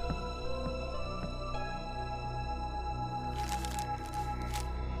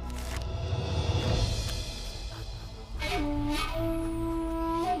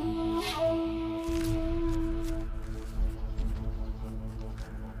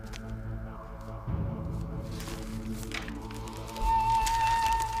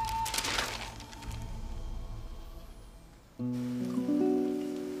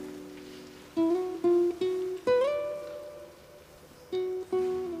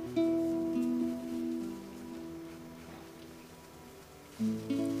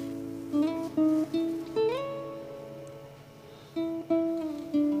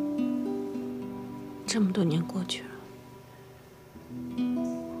这么多年过去了，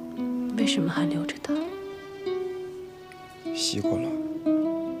为什么还留着他？习惯了。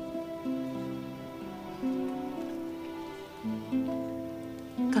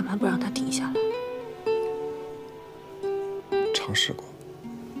干嘛不让他停下来？尝试过。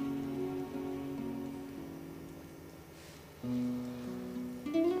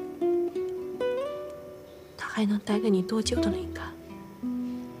他还能带给你多久的灵感？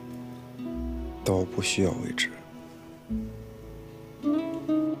到我不需要为止。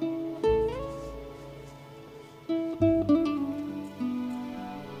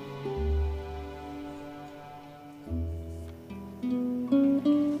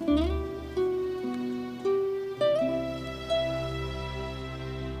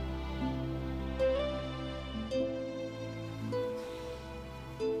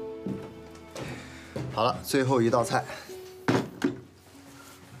好了，最后一道菜，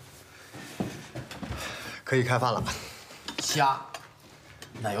可以开饭了。虾、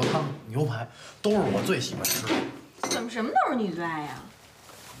奶油汤、牛排都是我最喜欢吃的。怎么什么都是你最爱呀？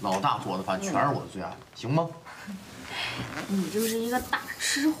老大做的饭全是我的最爱，行吗？你就是一个大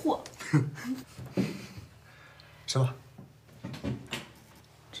吃货。吃吧，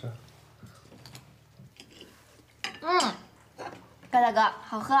吃。高大哥，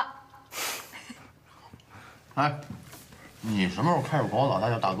好喝。哎，你什么时候开始管我老大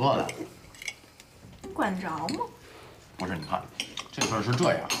叫大哥的？管着吗？不是，你看，这事儿是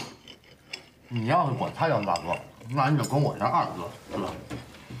这样，你要是管他叫大哥，那你就管我叫二哥，是吧？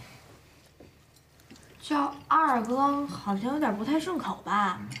叫二哥好像有点不太顺口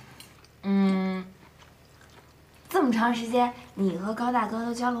吧？这么长时间，你和高大哥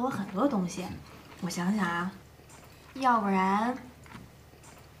都教了我很多东西。我想想啊，要不然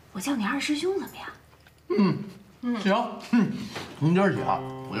我叫你二师兄怎么样？行，从今儿起啊，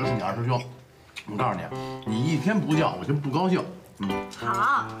我就是你二师兄。我告诉你，你一天不叫我就不高兴。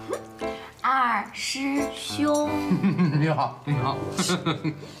好，二师兄。你好，你好。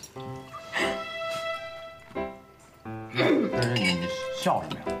你笑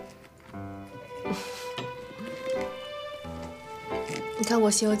什么呀？你看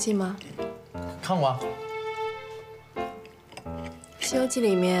过《西游记》吗？看过。《西游记》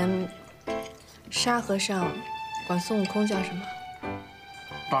里面，沙和尚管孙悟空叫什么？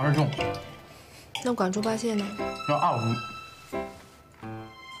大师兄。那管猪八戒呢？叫二师兄。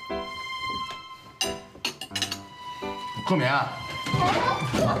柯敏。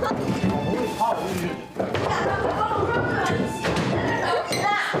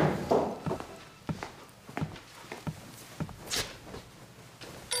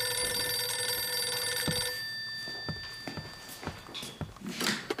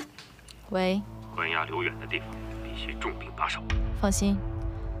喂。关押刘远的地方必须重兵把守。放心，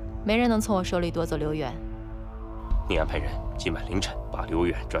没人能从我手里夺走刘远。你安排人今晚凌晨把刘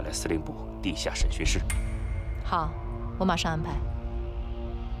远转来司令部地下审讯室。好，我马上安排。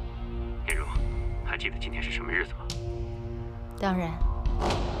叶如，还记得今天是什么日子吗？当然。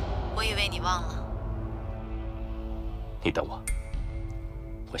我以为你忘了。你等我，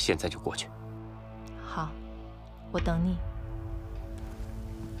我现在就过去。好，我等你。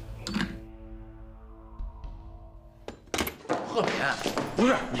贺敏，不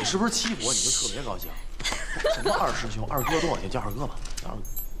是你是不是欺负我，你就特别高兴？什么二师兄？二哥多少钱？叫二哥吧，叫二哥。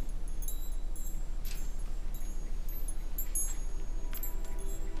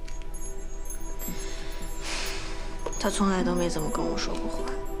他从来都没这么跟我说过话。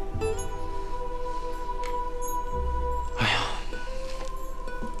哎呀，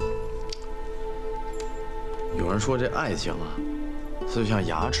有人说这爱情啊，它就像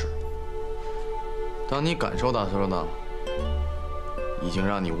牙齿，当你感受到的时候呢，已经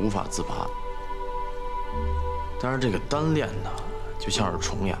让你无法自拔。但是这个单恋呢，就像是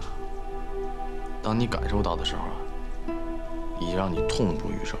虫牙，当你感受到的时候啊，已经让你痛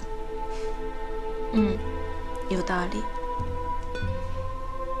不欲生。嗯，有道理。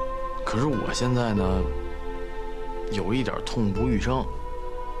可是我现在呢，有一点痛不欲生，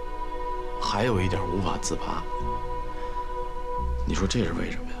还有一点无法自拔。你说这是为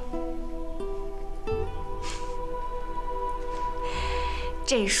什么呀？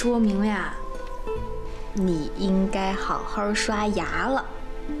这说明呀，你应该好好刷牙了，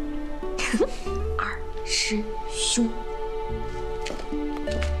二师兄。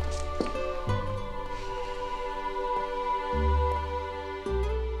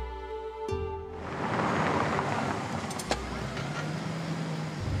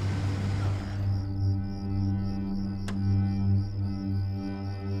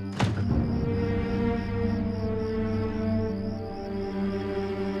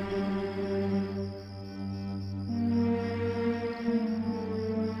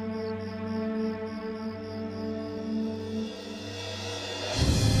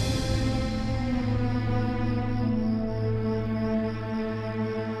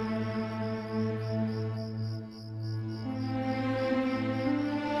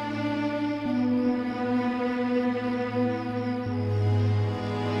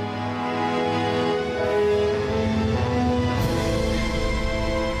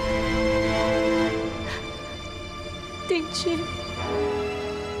定军，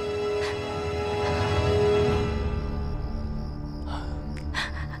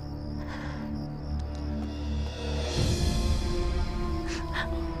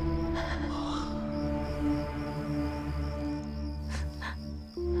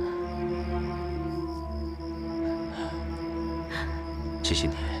这些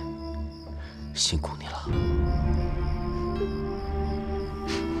年辛苦你了。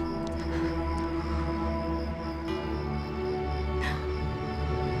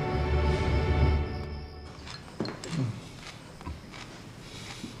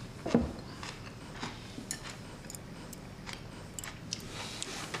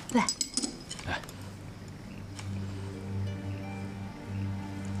来，来，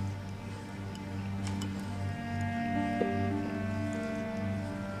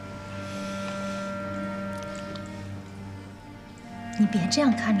你别这样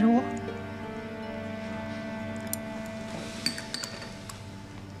看着我。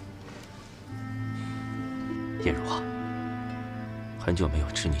燕如啊，很久没有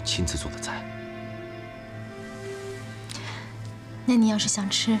吃你亲自做的菜。那你要是想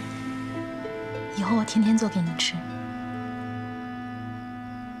吃，以后我天天做给你吃。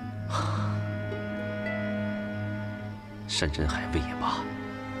山珍海味也罢，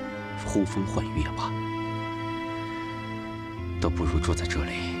呼风唤雨也罢，都不如坐在这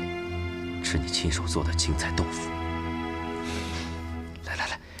里吃你亲手做的青菜豆腐。来来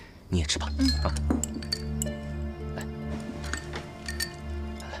来，你也吃吧，啊！来，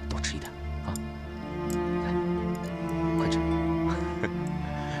来来，多吃一点啊！来，快吃。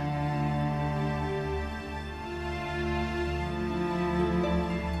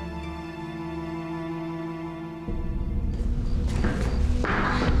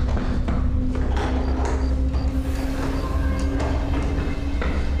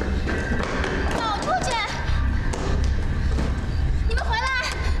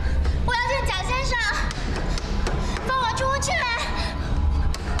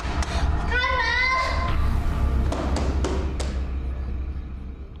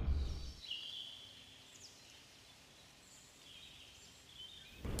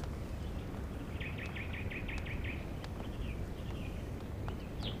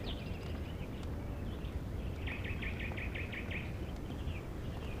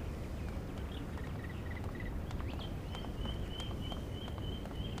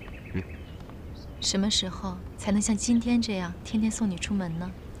什么时候才能像今天这样天天送你出门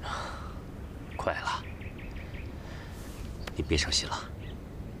呢？快了，你别伤心了。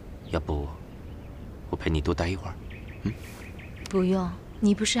要不，我陪你多待一会儿。嗯？不用，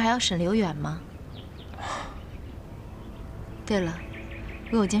你不是还要审刘远吗？对了，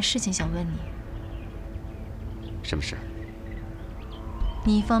我有件事情想问你。什么事？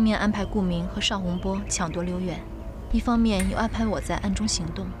你一方面安排顾明和邵洪波抢夺刘远，一方面又安排我在暗中行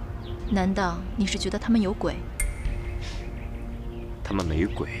动，难道你是觉得他们有鬼？他们没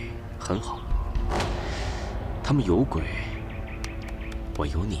鬼，很好。他们有鬼，我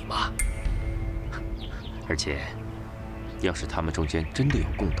有你吗？而且，要是他们中间真的有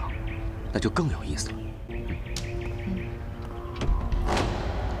共党，那就更有意思了。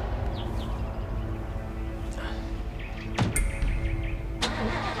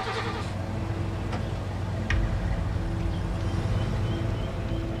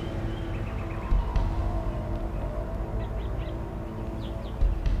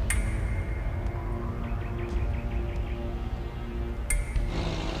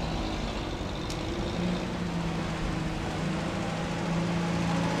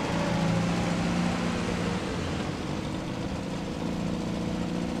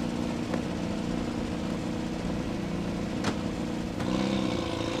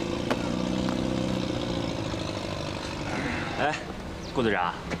哎，顾队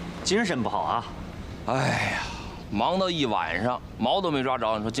长，精神不好啊！哎呀，忙到一晚上，毛都没抓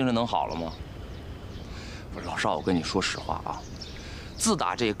着，你说精神能好了吗？不是老邵，我跟你说实话啊，自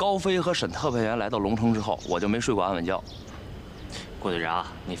打这高飞和沈特派员来到龙城之后，我就没睡过安稳觉。顾队长，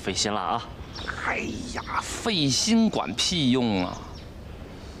你费心了啊！哎呀，费心管屁用啊！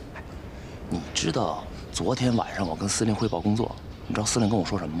你知道昨天晚上我跟司令汇报工作，你知道司令跟我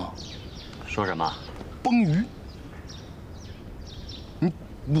说什么吗？说什么？崩鱼。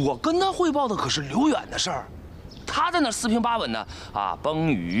我跟他汇报的可是刘远的事儿，他在那四平八稳的啊，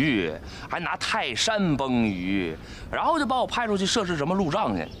崩鱼，还拿泰山崩鱼，然后就把我派出去设置什么路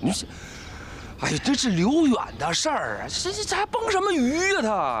障去。你说，哎呀，这是刘远的事儿啊，这还崩什么鱼啊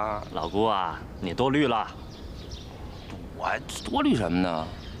他？老顾啊，你多虑了。我多虑什么呢？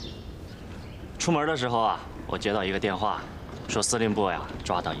出门的时候啊，我接到一个电话，说司令部呀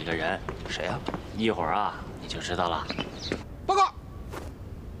抓到一个人，谁呀？一会儿啊你就知道了。报告。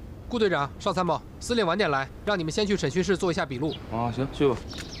顾队长、邵参谋，司令晚点来，让你们先去审讯室做一下笔录。啊，行，去吧。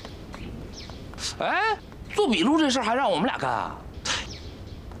哎，做笔录这事儿还让我们俩干啊？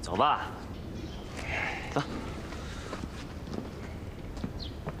走吧。走。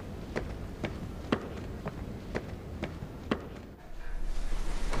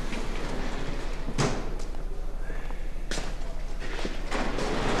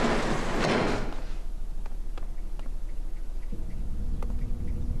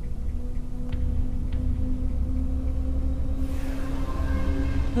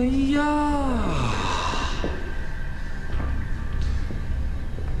哎呀，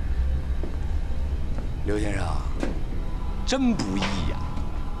刘先生，真不易呀，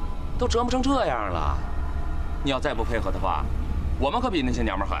都折磨成这样了。你要再不配合的话，我们可比那些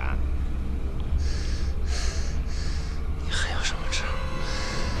娘们狠。你还有什么招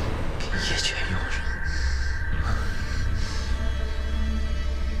给叶珏用上？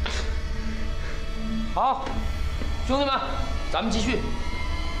好，兄弟们，咱们继续。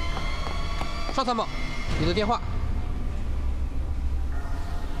邵参谋，你的电话。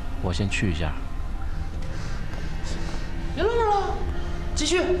我先去一下。别愣着了，继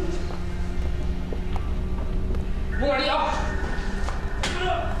续。用点力啊！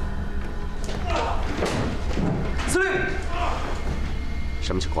司令，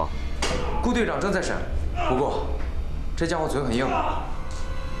什么情况？顾队长正在审，不过这家伙嘴很硬。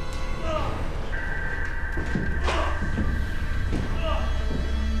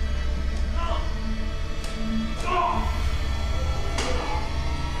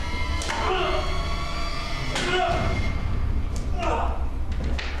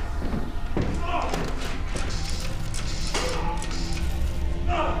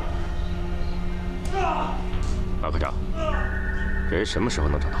马科长，人什么时候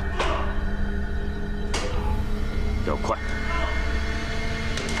能找到？要快！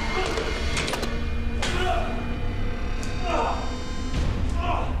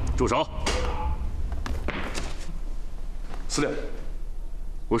住手！司令，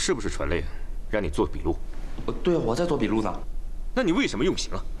我是不是传令让你做笔录？对啊，我在做笔录呢。那你为什么用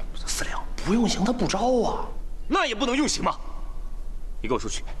刑啊？司令，不用刑他不招啊。那也不能用刑吗？你给我出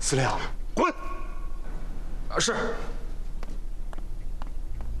去！司令，滚！是。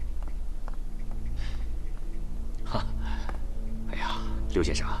哈，哎呀，刘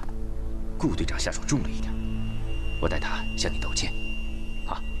先生啊，顾队长下手重了一点，我代他向你道歉。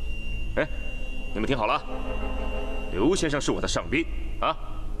啊，哎，你们听好了，刘先生是我的上宾啊，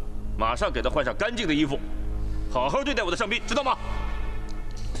马上给他换上干净的衣服，好好对待我的上宾，知道吗？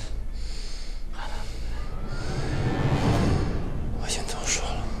我先这么说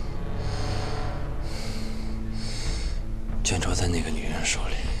了。就建着在那个女人手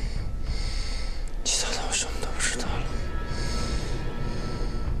里，其他的我什么都不知道了。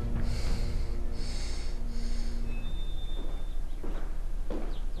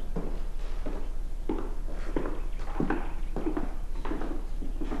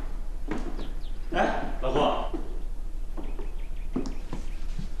哎，老郭，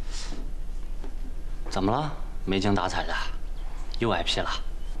怎么了？没精打采的，又挨批了？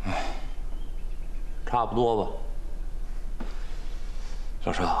哎，差不多吧。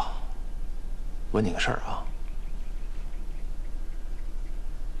小邵，问你个事儿啊，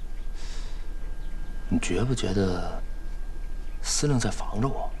你觉不觉得司令在防着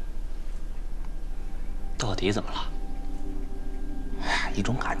我？到底怎么了？一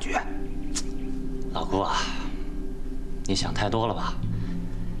种感觉。老顾啊，你想太多了吧？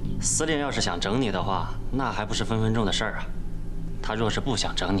司令要是想整你的话，那还不是分分钟的事儿啊。他若是不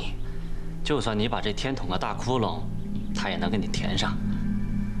想整你，就算你把这天捅个大窟窿，他也能给你填上。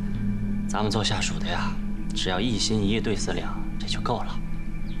咱们做下属的呀，只要一心一意对司令，这就够了。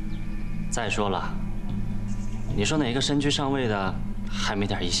再说了，你说哪个身居上位的还没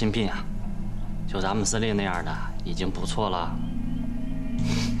点疑心病啊？就咱们司令那样的已经不错了。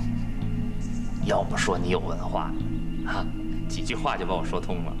要不说你有文化，啊，几句话就把我说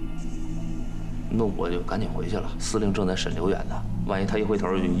通了。那我就赶紧回去了。司令正在审刘远呢，万一他一回头，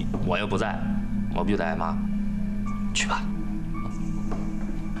我又不在，我不就得挨骂？去吧。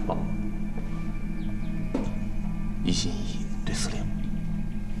好，一心一意对司令。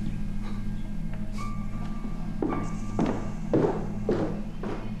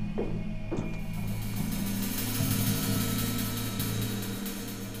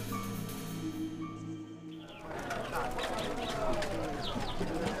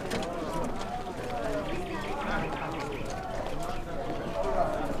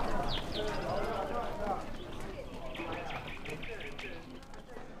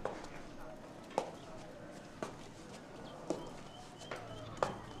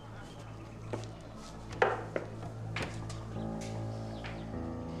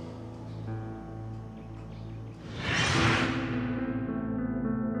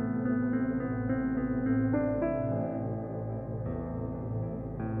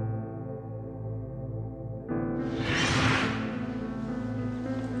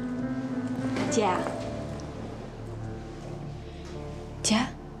姐，姐，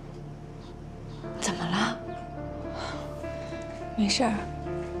怎么了？没事儿。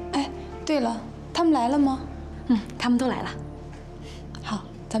哎，对了，他们来了吗？他们都来了。好，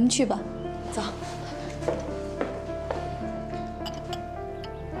咱们去吧。走。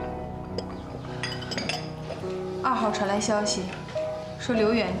2号传来消息，说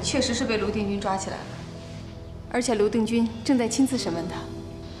刘远确实是被卢定军抓起来了，而且卢定军正在亲自审问他。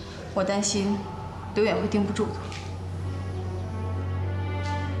我担心刘远会盯不住的。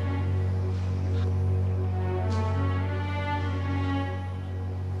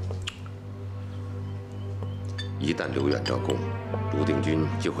一旦刘远招供，卢定军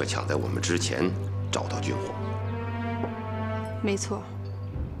就会抢在我们之前找到军火。没错。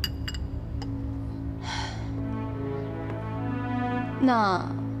那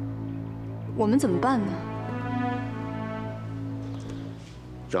我们怎么办呢？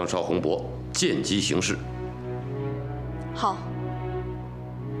让邵洪博见机行事。好。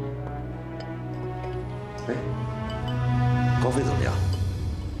哎，高飞怎么样？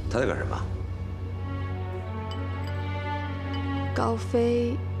他在干什么？高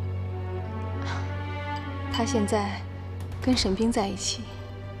飞，他现在跟沈冰在一起。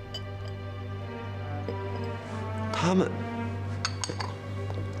他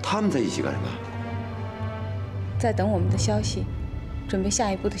们在一起干什么？在等我们的消息，准备下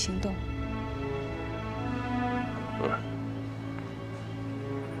一步的行动。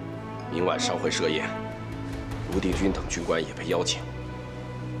明晚上会设宴，卢定军等军官也被邀请。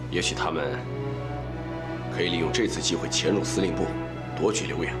也许他们可以利用这次机会潜入司令部，夺取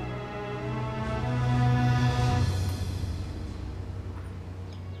刘远。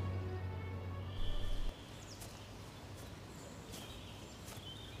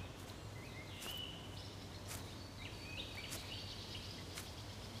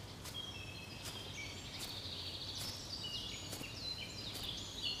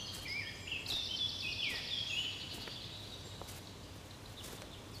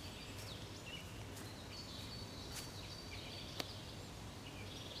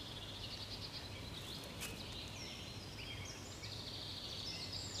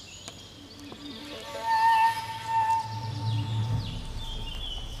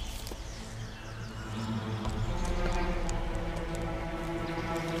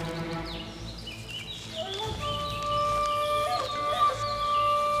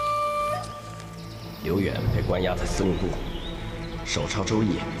刘远被关押在司令部，手抄周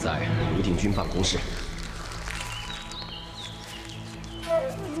易在卢定军办公室。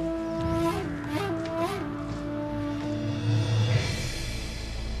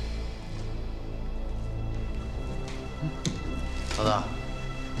老大，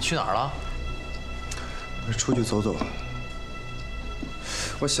你去哪儿了？出去走走。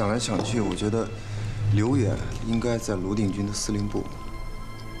我想来想去，我觉得刘远应该在卢定军的司令部。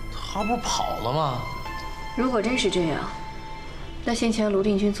他不是跑了吗？如果真是这样，那先前卢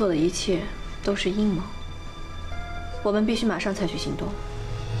定军做的一切都是阴谋。我们必须马上采取行动。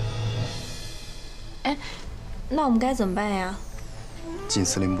哎，那我们该怎么办呀？进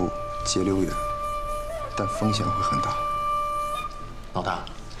司令部劫刘远，但风险会很大。老大，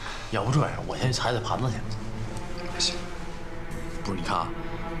要不这样，我先去踩踩盘子去。不行，不是你看啊，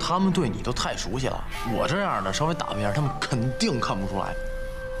他们对你都太熟悉了，我这样的稍微打扮一下，他们肯定看不出来。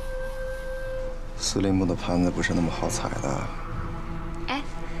司令部的盘子不是那么好踩的。哎，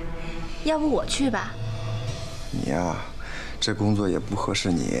要不我去吧？你呀，这工作也不合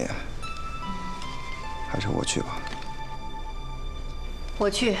适你，还是我去吧。我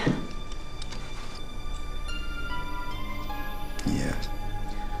去。你？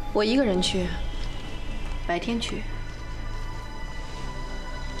我一个人去，白天去。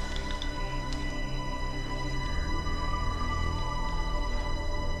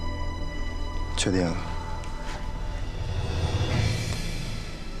确定啊？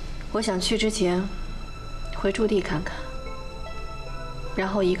我想去之前回驻地看看，然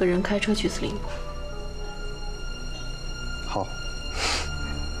后一个人开车去司令部。好。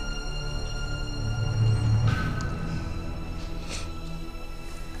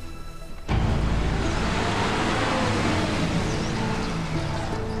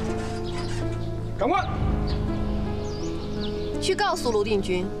长官，去告诉卢定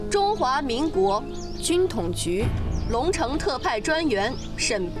军，中华民国军统局龙城特派专员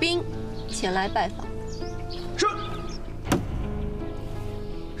沈斌前来拜访。是。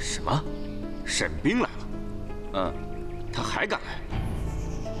什么？沈斌来了？嗯，他还敢来？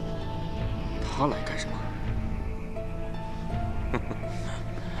他来干什么？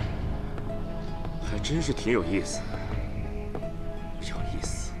还真是挺有意思。有意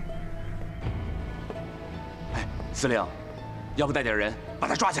思。哎，司令，要不带点人把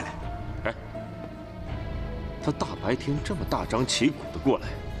他抓起来？哎，他大白天这么大张旗鼓的过来，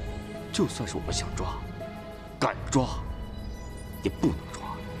就算是我们想抓，敢抓，也不能抓。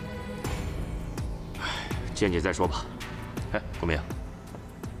哎，见见再说吧。哎，国明，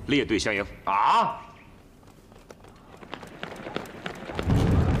列队相迎。啊！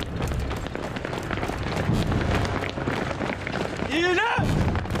一人，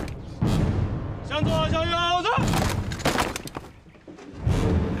向左向右走。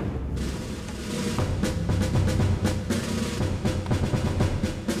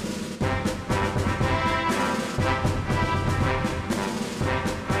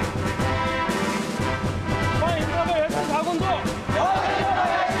欢迎各位人视察工作。欢迎各位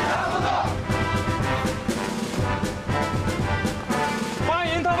人视察工作。欢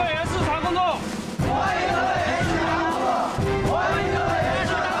迎各位人视察工作。欢迎各位人视察工作。欢迎各位人视察工作。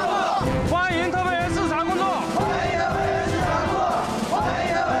欢迎各位人视察工作。欢迎各位人视察工作。欢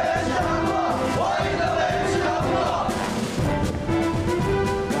迎各位人视察工作。欢迎各位人视察工作。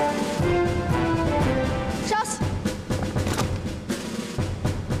杀死！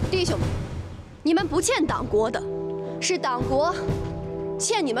弟兄们，你们不欠党国的，是党国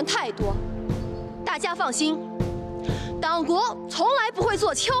欠你们太多。大家放心，党国从来不会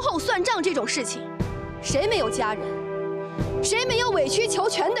做秋后算账这种事情。谁没有家人？谁没有委曲求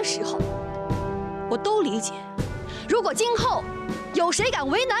全的时候？我都理解。如果今后有谁敢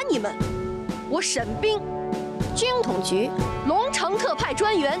为难你们，我沈斌，军统局龙城特派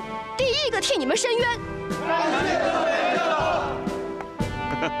专员，第一个替你们伸冤。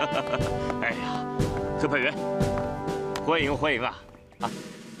哎呀，特派员，欢迎欢迎啊！啊，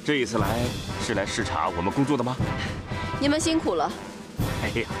这一次来是来视察我们工作的吗？你们辛苦了。哎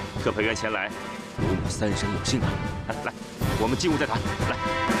呀，特派员前来，鲁母三生有幸啊！来，我们进屋再谈。来，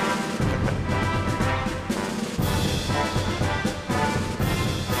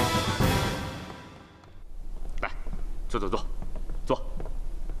来，坐。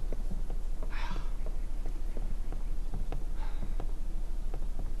哎呀，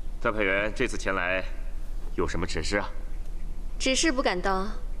特派员这次前来有什么指示啊？指示不敢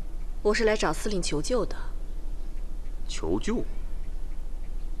当，我是来找司令求救的。求救？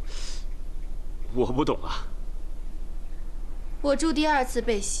我不懂啊。我驻第2次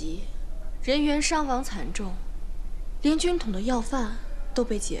被袭，人员伤亡惨重，连军统的要犯都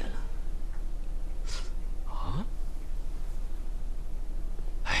被劫了。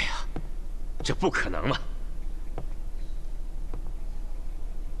这不可能嘛！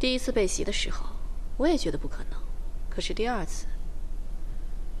第一次被袭的时候，我也觉得不可能。可是第二次，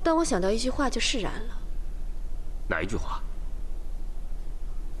当我想到一句话，就释然了。哪一句话？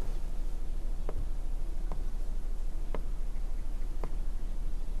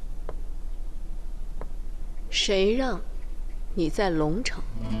谁让你在龙城？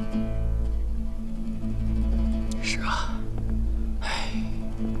是啊，唉，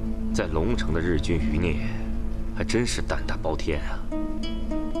在龙城的日军余孽，还真是胆大包天啊！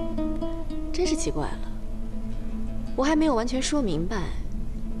真是奇怪了，我还没有完全说明白，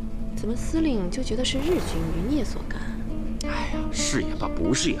怎么司令就觉得是日军余孽所干？哎呀，是也罢，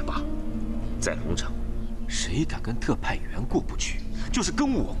不是也罢，在龙城，谁敢跟特派员过不去？就是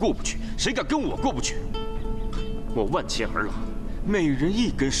跟我过不去，谁敢跟我过不去？我万千儿郎，每人一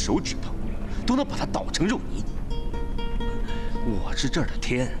根手指头，都能把他捣成肉泥。我是这儿的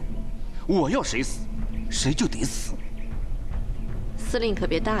天，我要谁死，谁就得死。司令可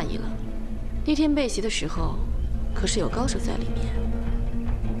别大意了，那天被袭的时候，可是有高手在里面。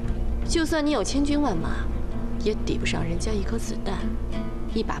就算你有千军万马，也抵不上人家一颗子弹，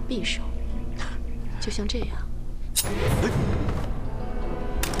一把匕首。就像这样。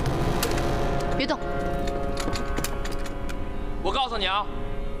别动！我告诉你啊，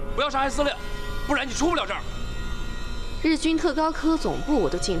不要伤害司令，不然你出不了这儿。日军特高科总部我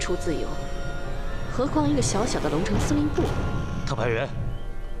都进出自由，何况一个小小的龙城司令部？特派员，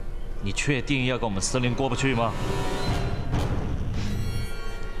你确定要跟我们司令过不去吗？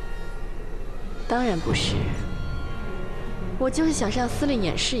当然不是，我就是想让司令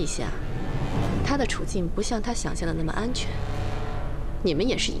演示一下，他的处境不像他想象的那么安全。你们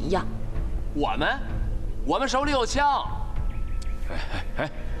也是一样。我们手里有枪。哎！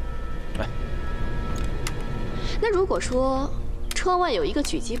那如果说窗外有一个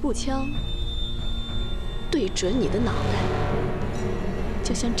狙击步枪，对准你的脑袋，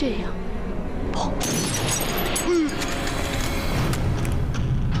就像这样，砰！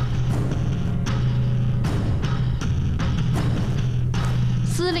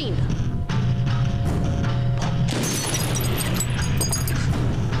司令的，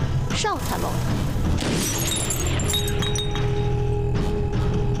少参谋。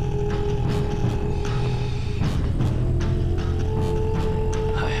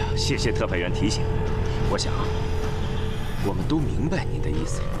谢谢特派员提醒，我想我们都明白您的意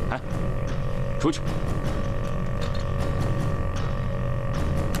思。哎，出去。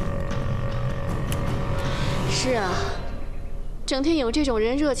是啊，整天有这种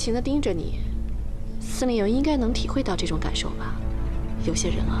人热情地盯着你，司令应该能体会到这种感受吧？有些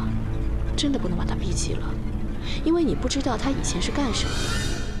人啊，真的不能把他逼急了，因为你不知道他以前是干什么的，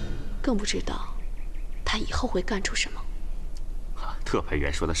更不知道他以后会干出什么。特派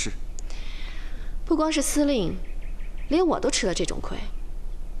员说的是，不光是司令，连我都吃了这种亏，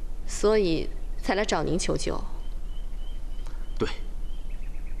所以才来找您求救。对，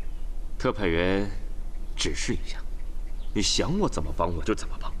特派员指示一下，你想我怎么帮我就怎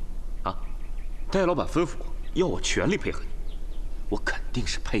么帮，啊！戴老板吩咐我要我全力配合你，我肯定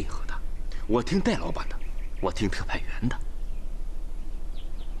是配合的。我听戴老板的，我听特派员的。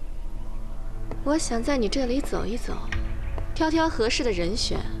我想在你这里走一走。挑挑合适的人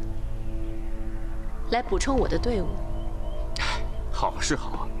选，来补充我的队伍。好是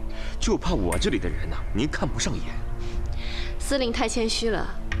好啊，就怕我这里的人呢，您看不上眼。司令太谦虚了，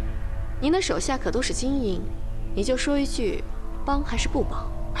您的手下可都是精英，你就说一句，帮还是不帮？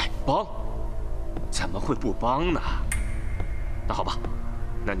哎，帮，怎么会不帮呢？那好吧，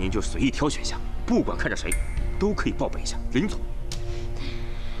那您就随意挑选项，不管看着谁，都可以报备一下林总。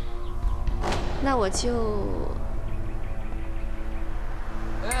那我就。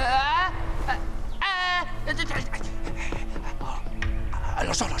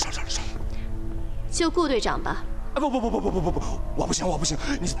老邵，就顾队长吧。不，我不行，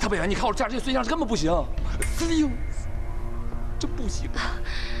你特派员，你看我这样，这对象根本不行。司令，这不行。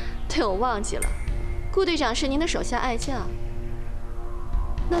对，我忘记了，顾队长是您的手下爱将，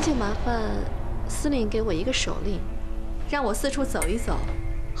那就麻烦司令给我一个手令，让我四处走一走，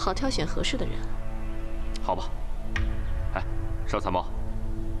好挑选合适的人。好吧。哎，邵参谋，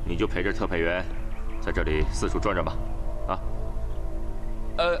你就陪着特派员，在这里四处转转吧。啊。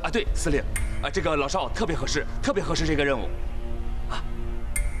对，司令，这个老邵特别合适这个任务。啊。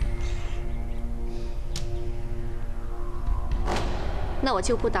那我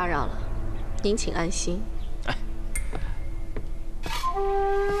就不打扰了，您请安心。哎。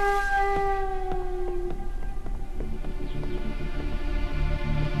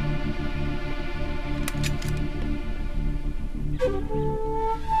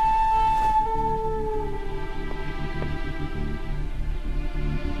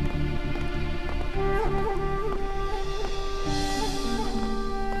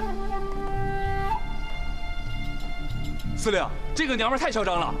司令，这个娘们太嚣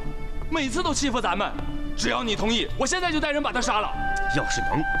张了，每次都欺负咱们。只要你同意，我现在就带人把她杀了。要是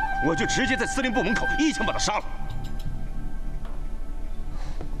能，我就直接在司令部门口一枪把她杀了。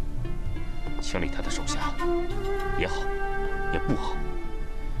清理他的手下，也好，也不好。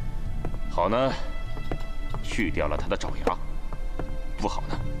好呢，去掉了他的爪牙；不好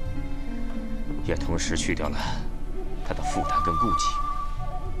呢，也同时去掉了他的负担跟顾忌。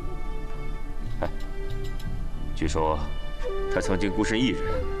哎，据说他曾经孤身一人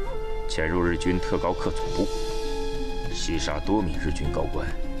潜入日军特高课总部，袭杀多名日军高官。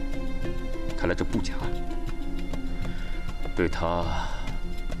看来这不假。对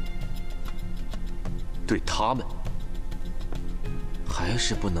他们，还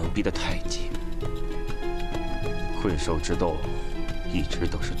是不能逼得太紧。困兽之斗，一直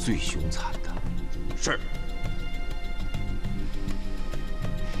都是最凶残的。是。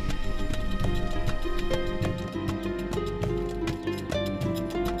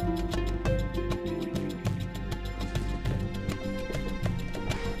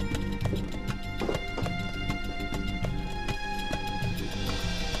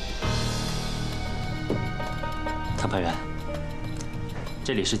特派员，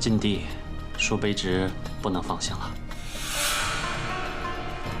这里是禁地，树碑值不能放行了。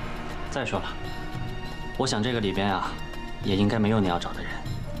再说了，我想这个里边啊，也应该没有你要找的人。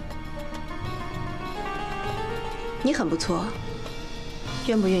你很不错，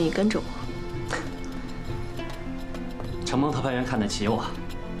愿不愿意跟着我？承蒙特派员看得起我，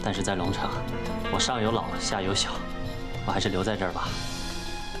但是在龙城，我上有老下有小，我还是留在这儿吧。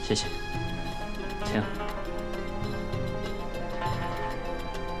谢谢，请。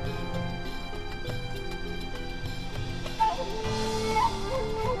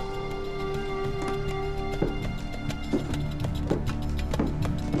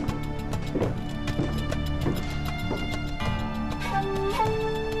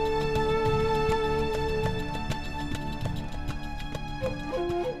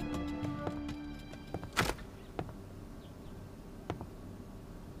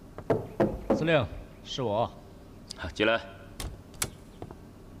司令，是我。进来。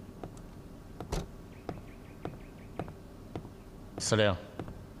司令，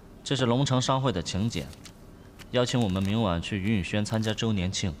这是龙城商会的请柬，邀请我们明晚去云雨轩参加周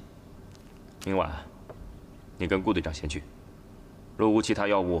年庆。明晚，你跟顾队长先去，若无其他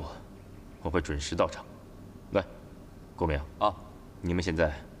要务，我会准时到场。来，顾明啊，你们现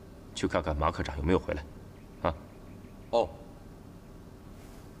在去看看马科长有没有回来，啊？哦。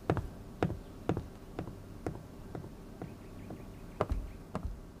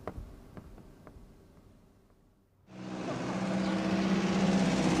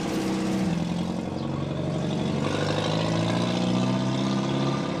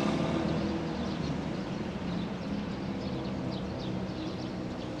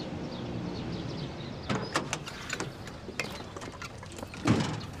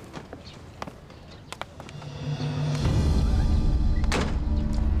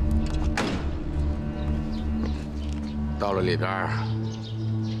到了里边，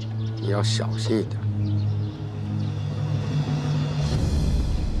你要小心一点。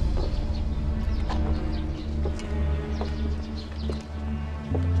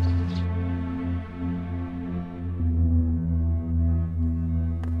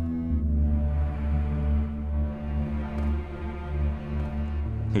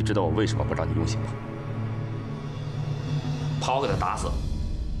你知道我为什么不让你用刑吗？怕我给他打死。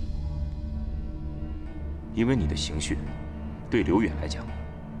因为你的刑讯，对刘远来讲，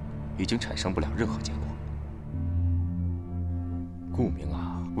已经产生不了任何结果。顾明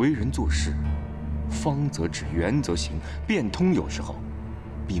啊，为人做事，方则止，圆则行，变通有时候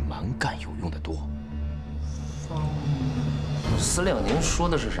比蛮干有用得多。司令，您说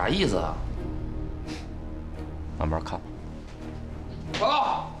的是啥意思啊？慢慢看。报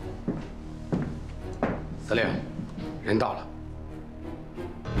告，司令，人到了。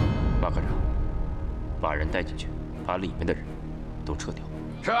马科长，把人带进去，把里面的人都撤掉。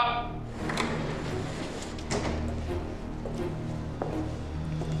是。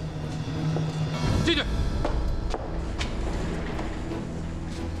进去。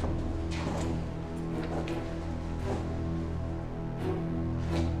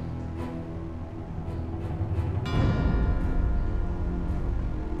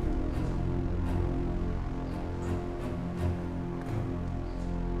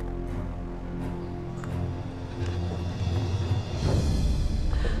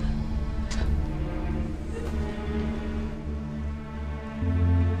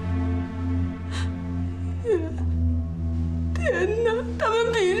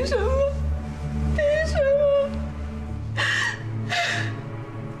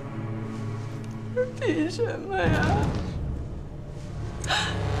什么呀？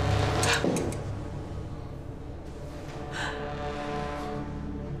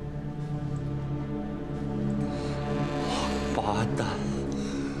八蛋！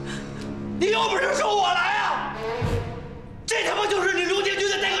你有本事说我来啊！这他妈就是你卢定军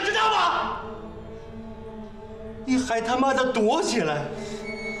的待客之道吗？你还他妈的躲起来！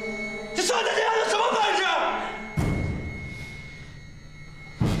这算他这样有什么本事？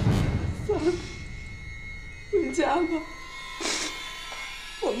算了，回家吧，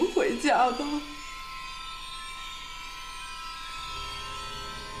我们回家吧。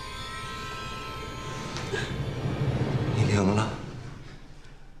你赢了，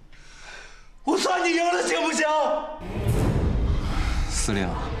我算你赢了，行不行？司令，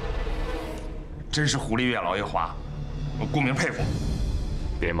真是狐狸越老越滑，我顾明佩服。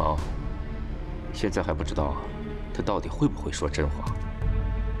别忙，现在还不知道他到底会不会说真话，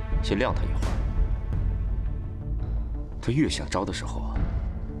先晾他一会儿。他越想招的时候，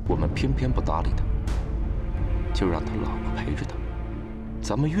我们偏偏不搭理他，就让他老婆陪着他。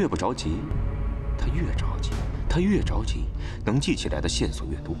咱们越不着急，他越着急；他越着急，能记起来的线索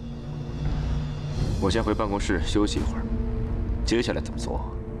越多。我先回办公室休息一会儿，接下来怎么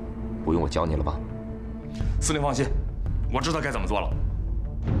做，不用我教你了吧？司令放心，我知道该怎么做了。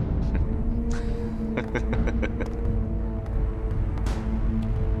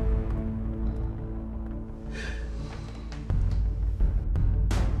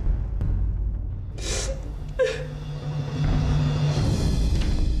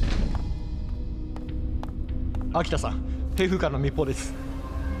秋田さん、兵符からの密報です。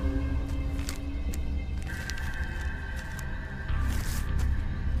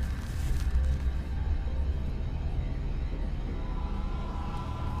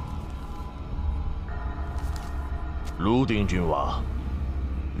盧定軍は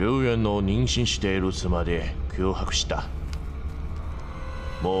劉元の妊娠している妻で脅迫した。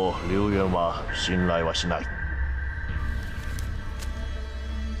もう劉元は信頼はしない。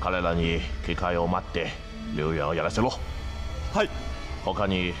彼らに機会を待って劉元をやらせろ。はい。他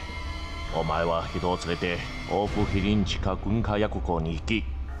にお前は人を連れて大府飛臨地下軍火薬庫に行き、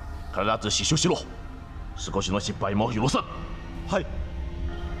必ず死守しろ。少しの失敗も許さん。はい。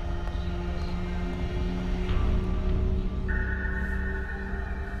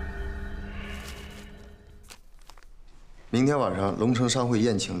明天晚上龙城商会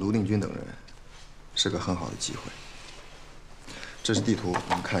宴请卢定军等人，是个很好的机会。这是地图，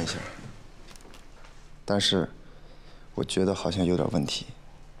你们看一下。但是，我觉得好像有点问题。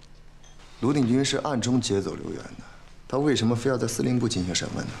卢定军是暗中劫走刘元的，他为什么非要在司令部进行审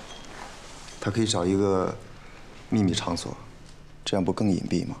问呢？他可以找一个秘密场所，这样不更隐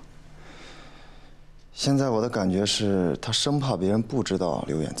蔽吗？现在我的感觉是，他生怕别人不知道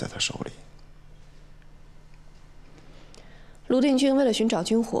刘元在他手里。卢定军为了寻找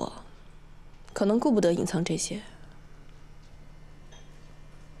军火，可能顾不得隐藏这些。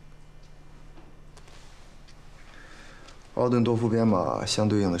奥顿多夫编码相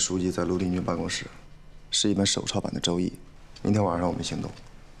对应的书籍在卢定军办公室，是一本手抄版的《周易》。明天晚上我们行动。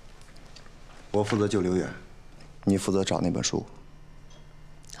我负责救刘远，你负责找那本书。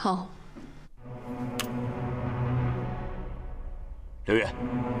好。刘远，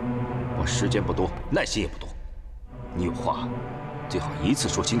我时间不多，耐心也不多，你有话最好一次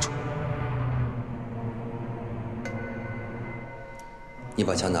说清楚。你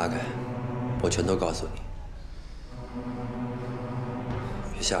把枪拿开，我全都告诉你。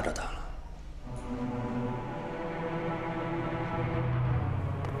别吓着他了。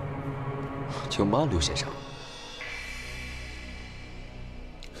请吧，刘先生。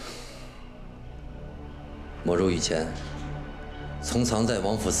我入狱前，从藏在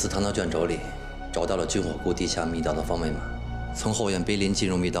王府祠堂的卷轴里找到了军火库地下密道的方位码。从后院碑林进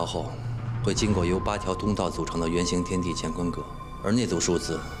入密道后，会经过由8条通道组成的圆形天地乾坤阁，而那组数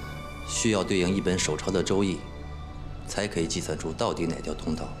字需要对应一本手抄的《周易》，才可以计算出到底哪条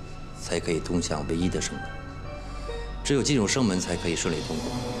通道才可以通向唯一的生门。只有进入生门才可以顺利通过。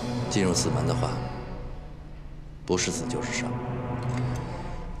进入死门的话，不是死就是伤。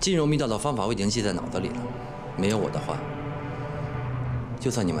进入密道的方法我已经记在脑子里了，没有我的话，就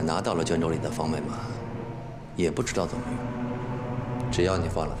算你们拿到了卷轴里的方位码，也不知道怎么用。只要你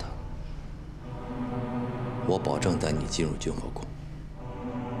放了他，我保证带你进入军火库。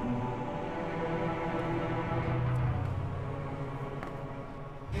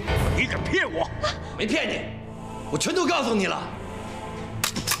你敢骗我？没骗你，我全都告诉你了。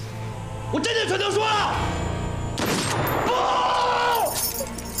我真的全都说了。不！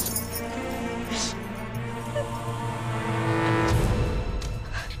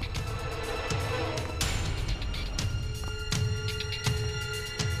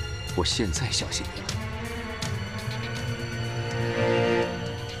我现在相信你了。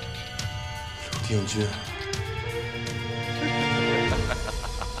刘定军。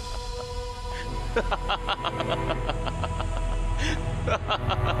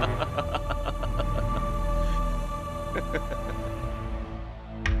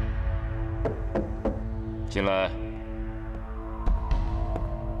进来。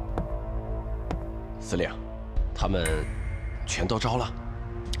司令，他们全都招了？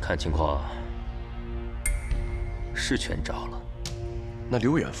看情况是全招了。那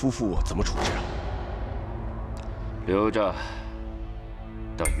刘远夫妇怎么处置啊？留着，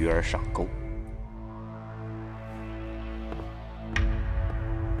等鱼儿上钩。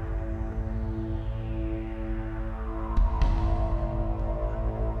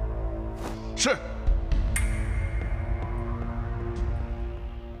是。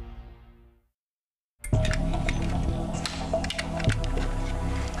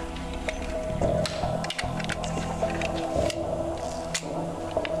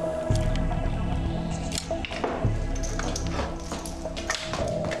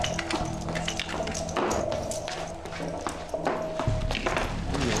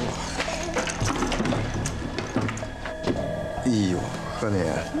哎呦，贺敏，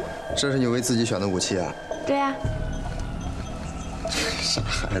这是你为自己选的武器啊？对啊。傻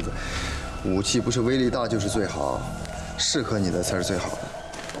孩子，武器不是威力大就是最好，适合你的才是最好的。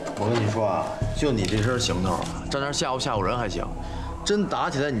我跟你说啊，就你这身行头啊，站那儿吓唬人还行，真打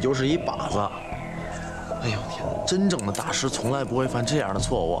起来你就是一靶子。哎呦天哪，真正的大师从来不会犯这样的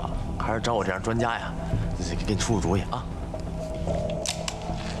错误啊，还是找我这样专家呀，给你出出主意啊。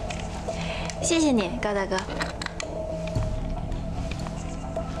谢谢你，高大哥。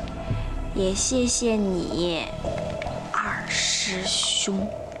也谢谢你，二师兄。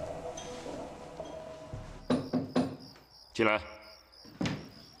进来。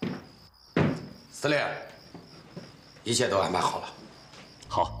司令，一切都安排好了。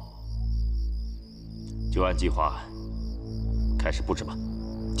好，就按计划开始布置吧。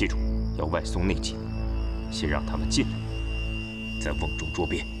记住，要外松内紧，先让他们进来，再瓮中捉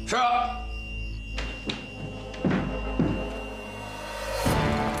鳖。是。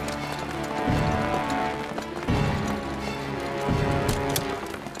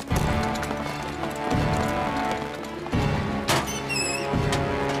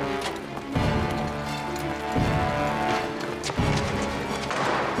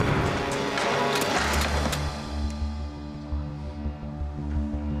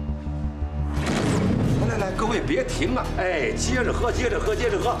别停啊！哎，接着喝，接着喝，接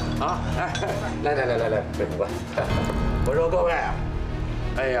着喝啊！哎，来，魏副官，我说各位，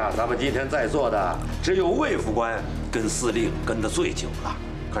哎呀，咱们今天在座的只有魏副官跟司令跟得最久了。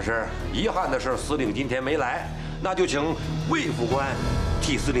可是遗憾的是，司令今天没来，那就请魏副官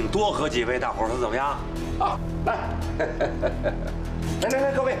替司令多喝几杯，大伙儿说怎么样？啊，来，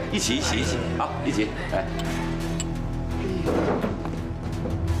各位一起啊，一起，哎。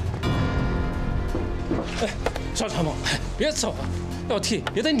哎，少参谋，别走啊！要替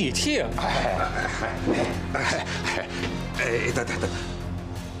也得你替啊！等，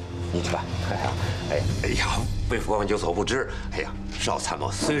你去吧。哎呀，魏副官有所不知，哎呀，少参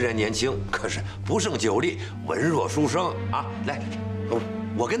谋虽然年轻，可是不胜酒力，文弱书生啊！来，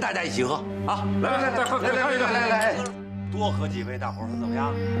我跟大家一起喝啊！来，再喝，来，多喝几杯，大伙儿说怎么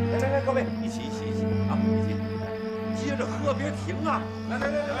样？来，各位一起啊，一起。接着喝，别停啊！来，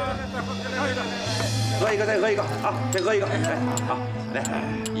再喝一个啊！再喝一个，来啊！来，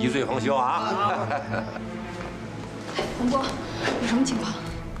一醉方休啊！洪波，有什么情况？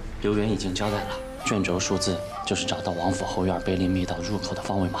刘源已经交代了，卷轴数字就是找到王府后院碑林密道入口的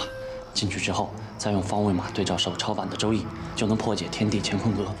方位码，进去之后再用方位码对照手抄版的周易，就能破解天地乾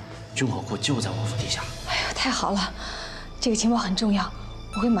坤格，军火库就在王府地下。哎呀，太好了，这个情报很重要，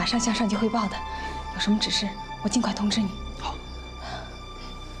我会马上向上级汇报的。有什么指示，我尽快通知你。好。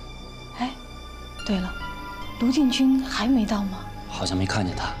哎，对了，卢定军还没到吗？好像没看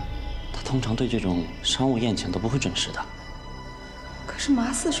见他，他通常对这种商务宴请都不会准时的。可是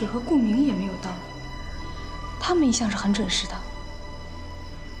麻四水和顾明也没有到，他们一向是很准时的。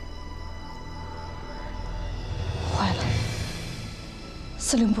坏了，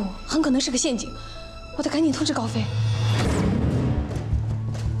司令部很可能是个陷阱，我得赶紧通知高飞。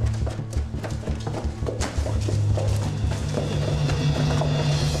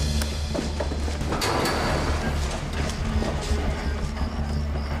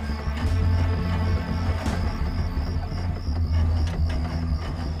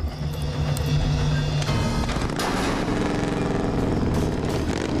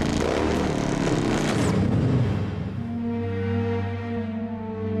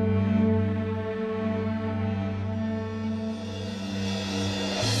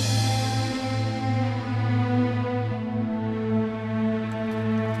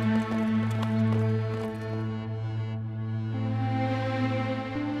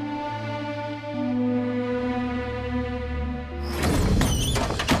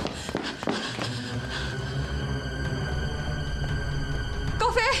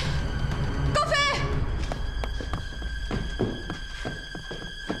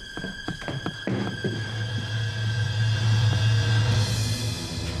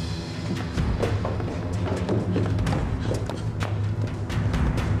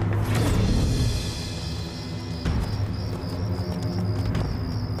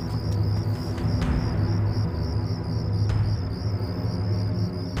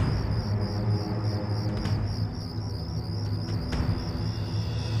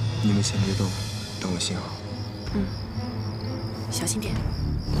你们先别动，等我信号。嗯，小心点。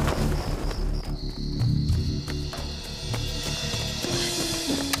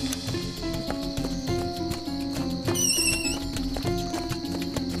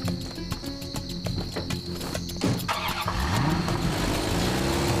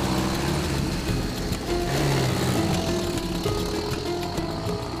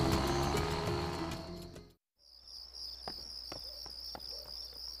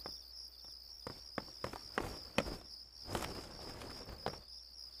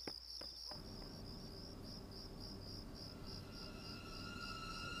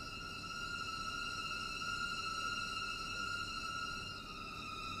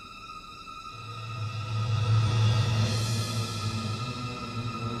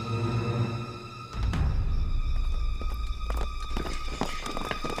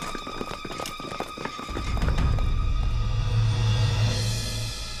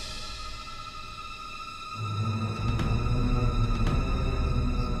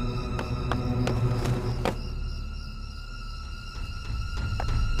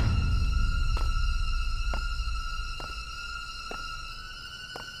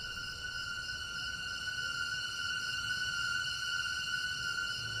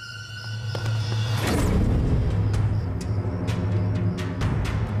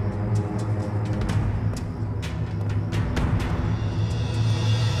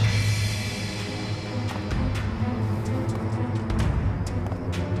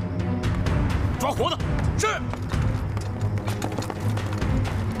 抓活的，是。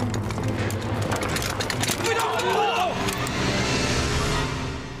对到。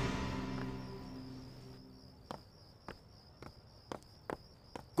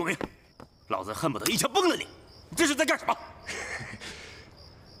顾明，老子恨不得一枪崩了你！你这是在干什么？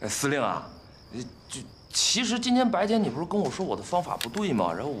司令啊，其实今天白天你不是跟我说我的方法不对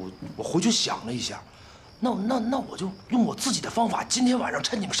吗？然后我回去想了一下。 那我就用我自己的方法，今天晚上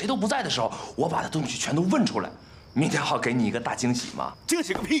趁你们谁都不在的时候，我把他东西全都问出来，明天好给你一个大惊喜嘛！惊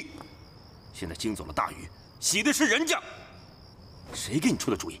喜个屁！现在惊走了大鱼，喜的是人家。谁给你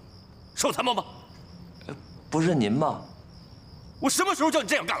出的主意？少参谋吗？不是您吗？我什么时候叫你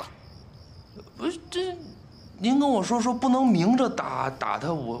这样干了？不是这，您跟我说不能明着打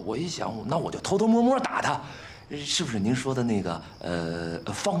他，我一想，那我就偷偷摸摸打他，是不是您说的那个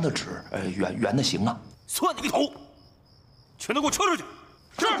方的止，圆的行啊？ 算你个头！全都给我撤出去！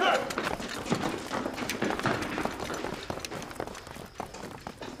是。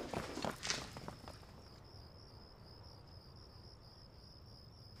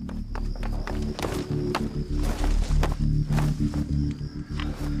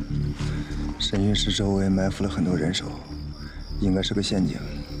审讯室周围埋伏了很多人手，应该是个陷阱。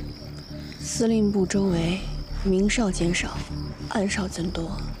司令部周围明哨减少，暗哨增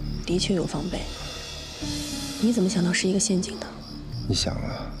多，的确有防备。 你怎么想到是一个陷阱的？你想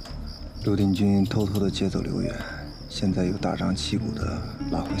啊，刘定军偷偷的接走刘远，现在又大张旗鼓的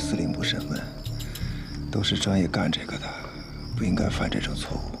拉回司令部审问，都是专业干这个的，不应该犯这种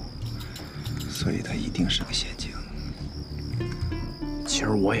错误，所以他一定是个陷阱。其实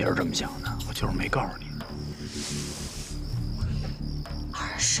我也是这么想的，我就是没告诉你。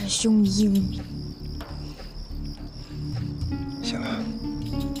二师兄英明。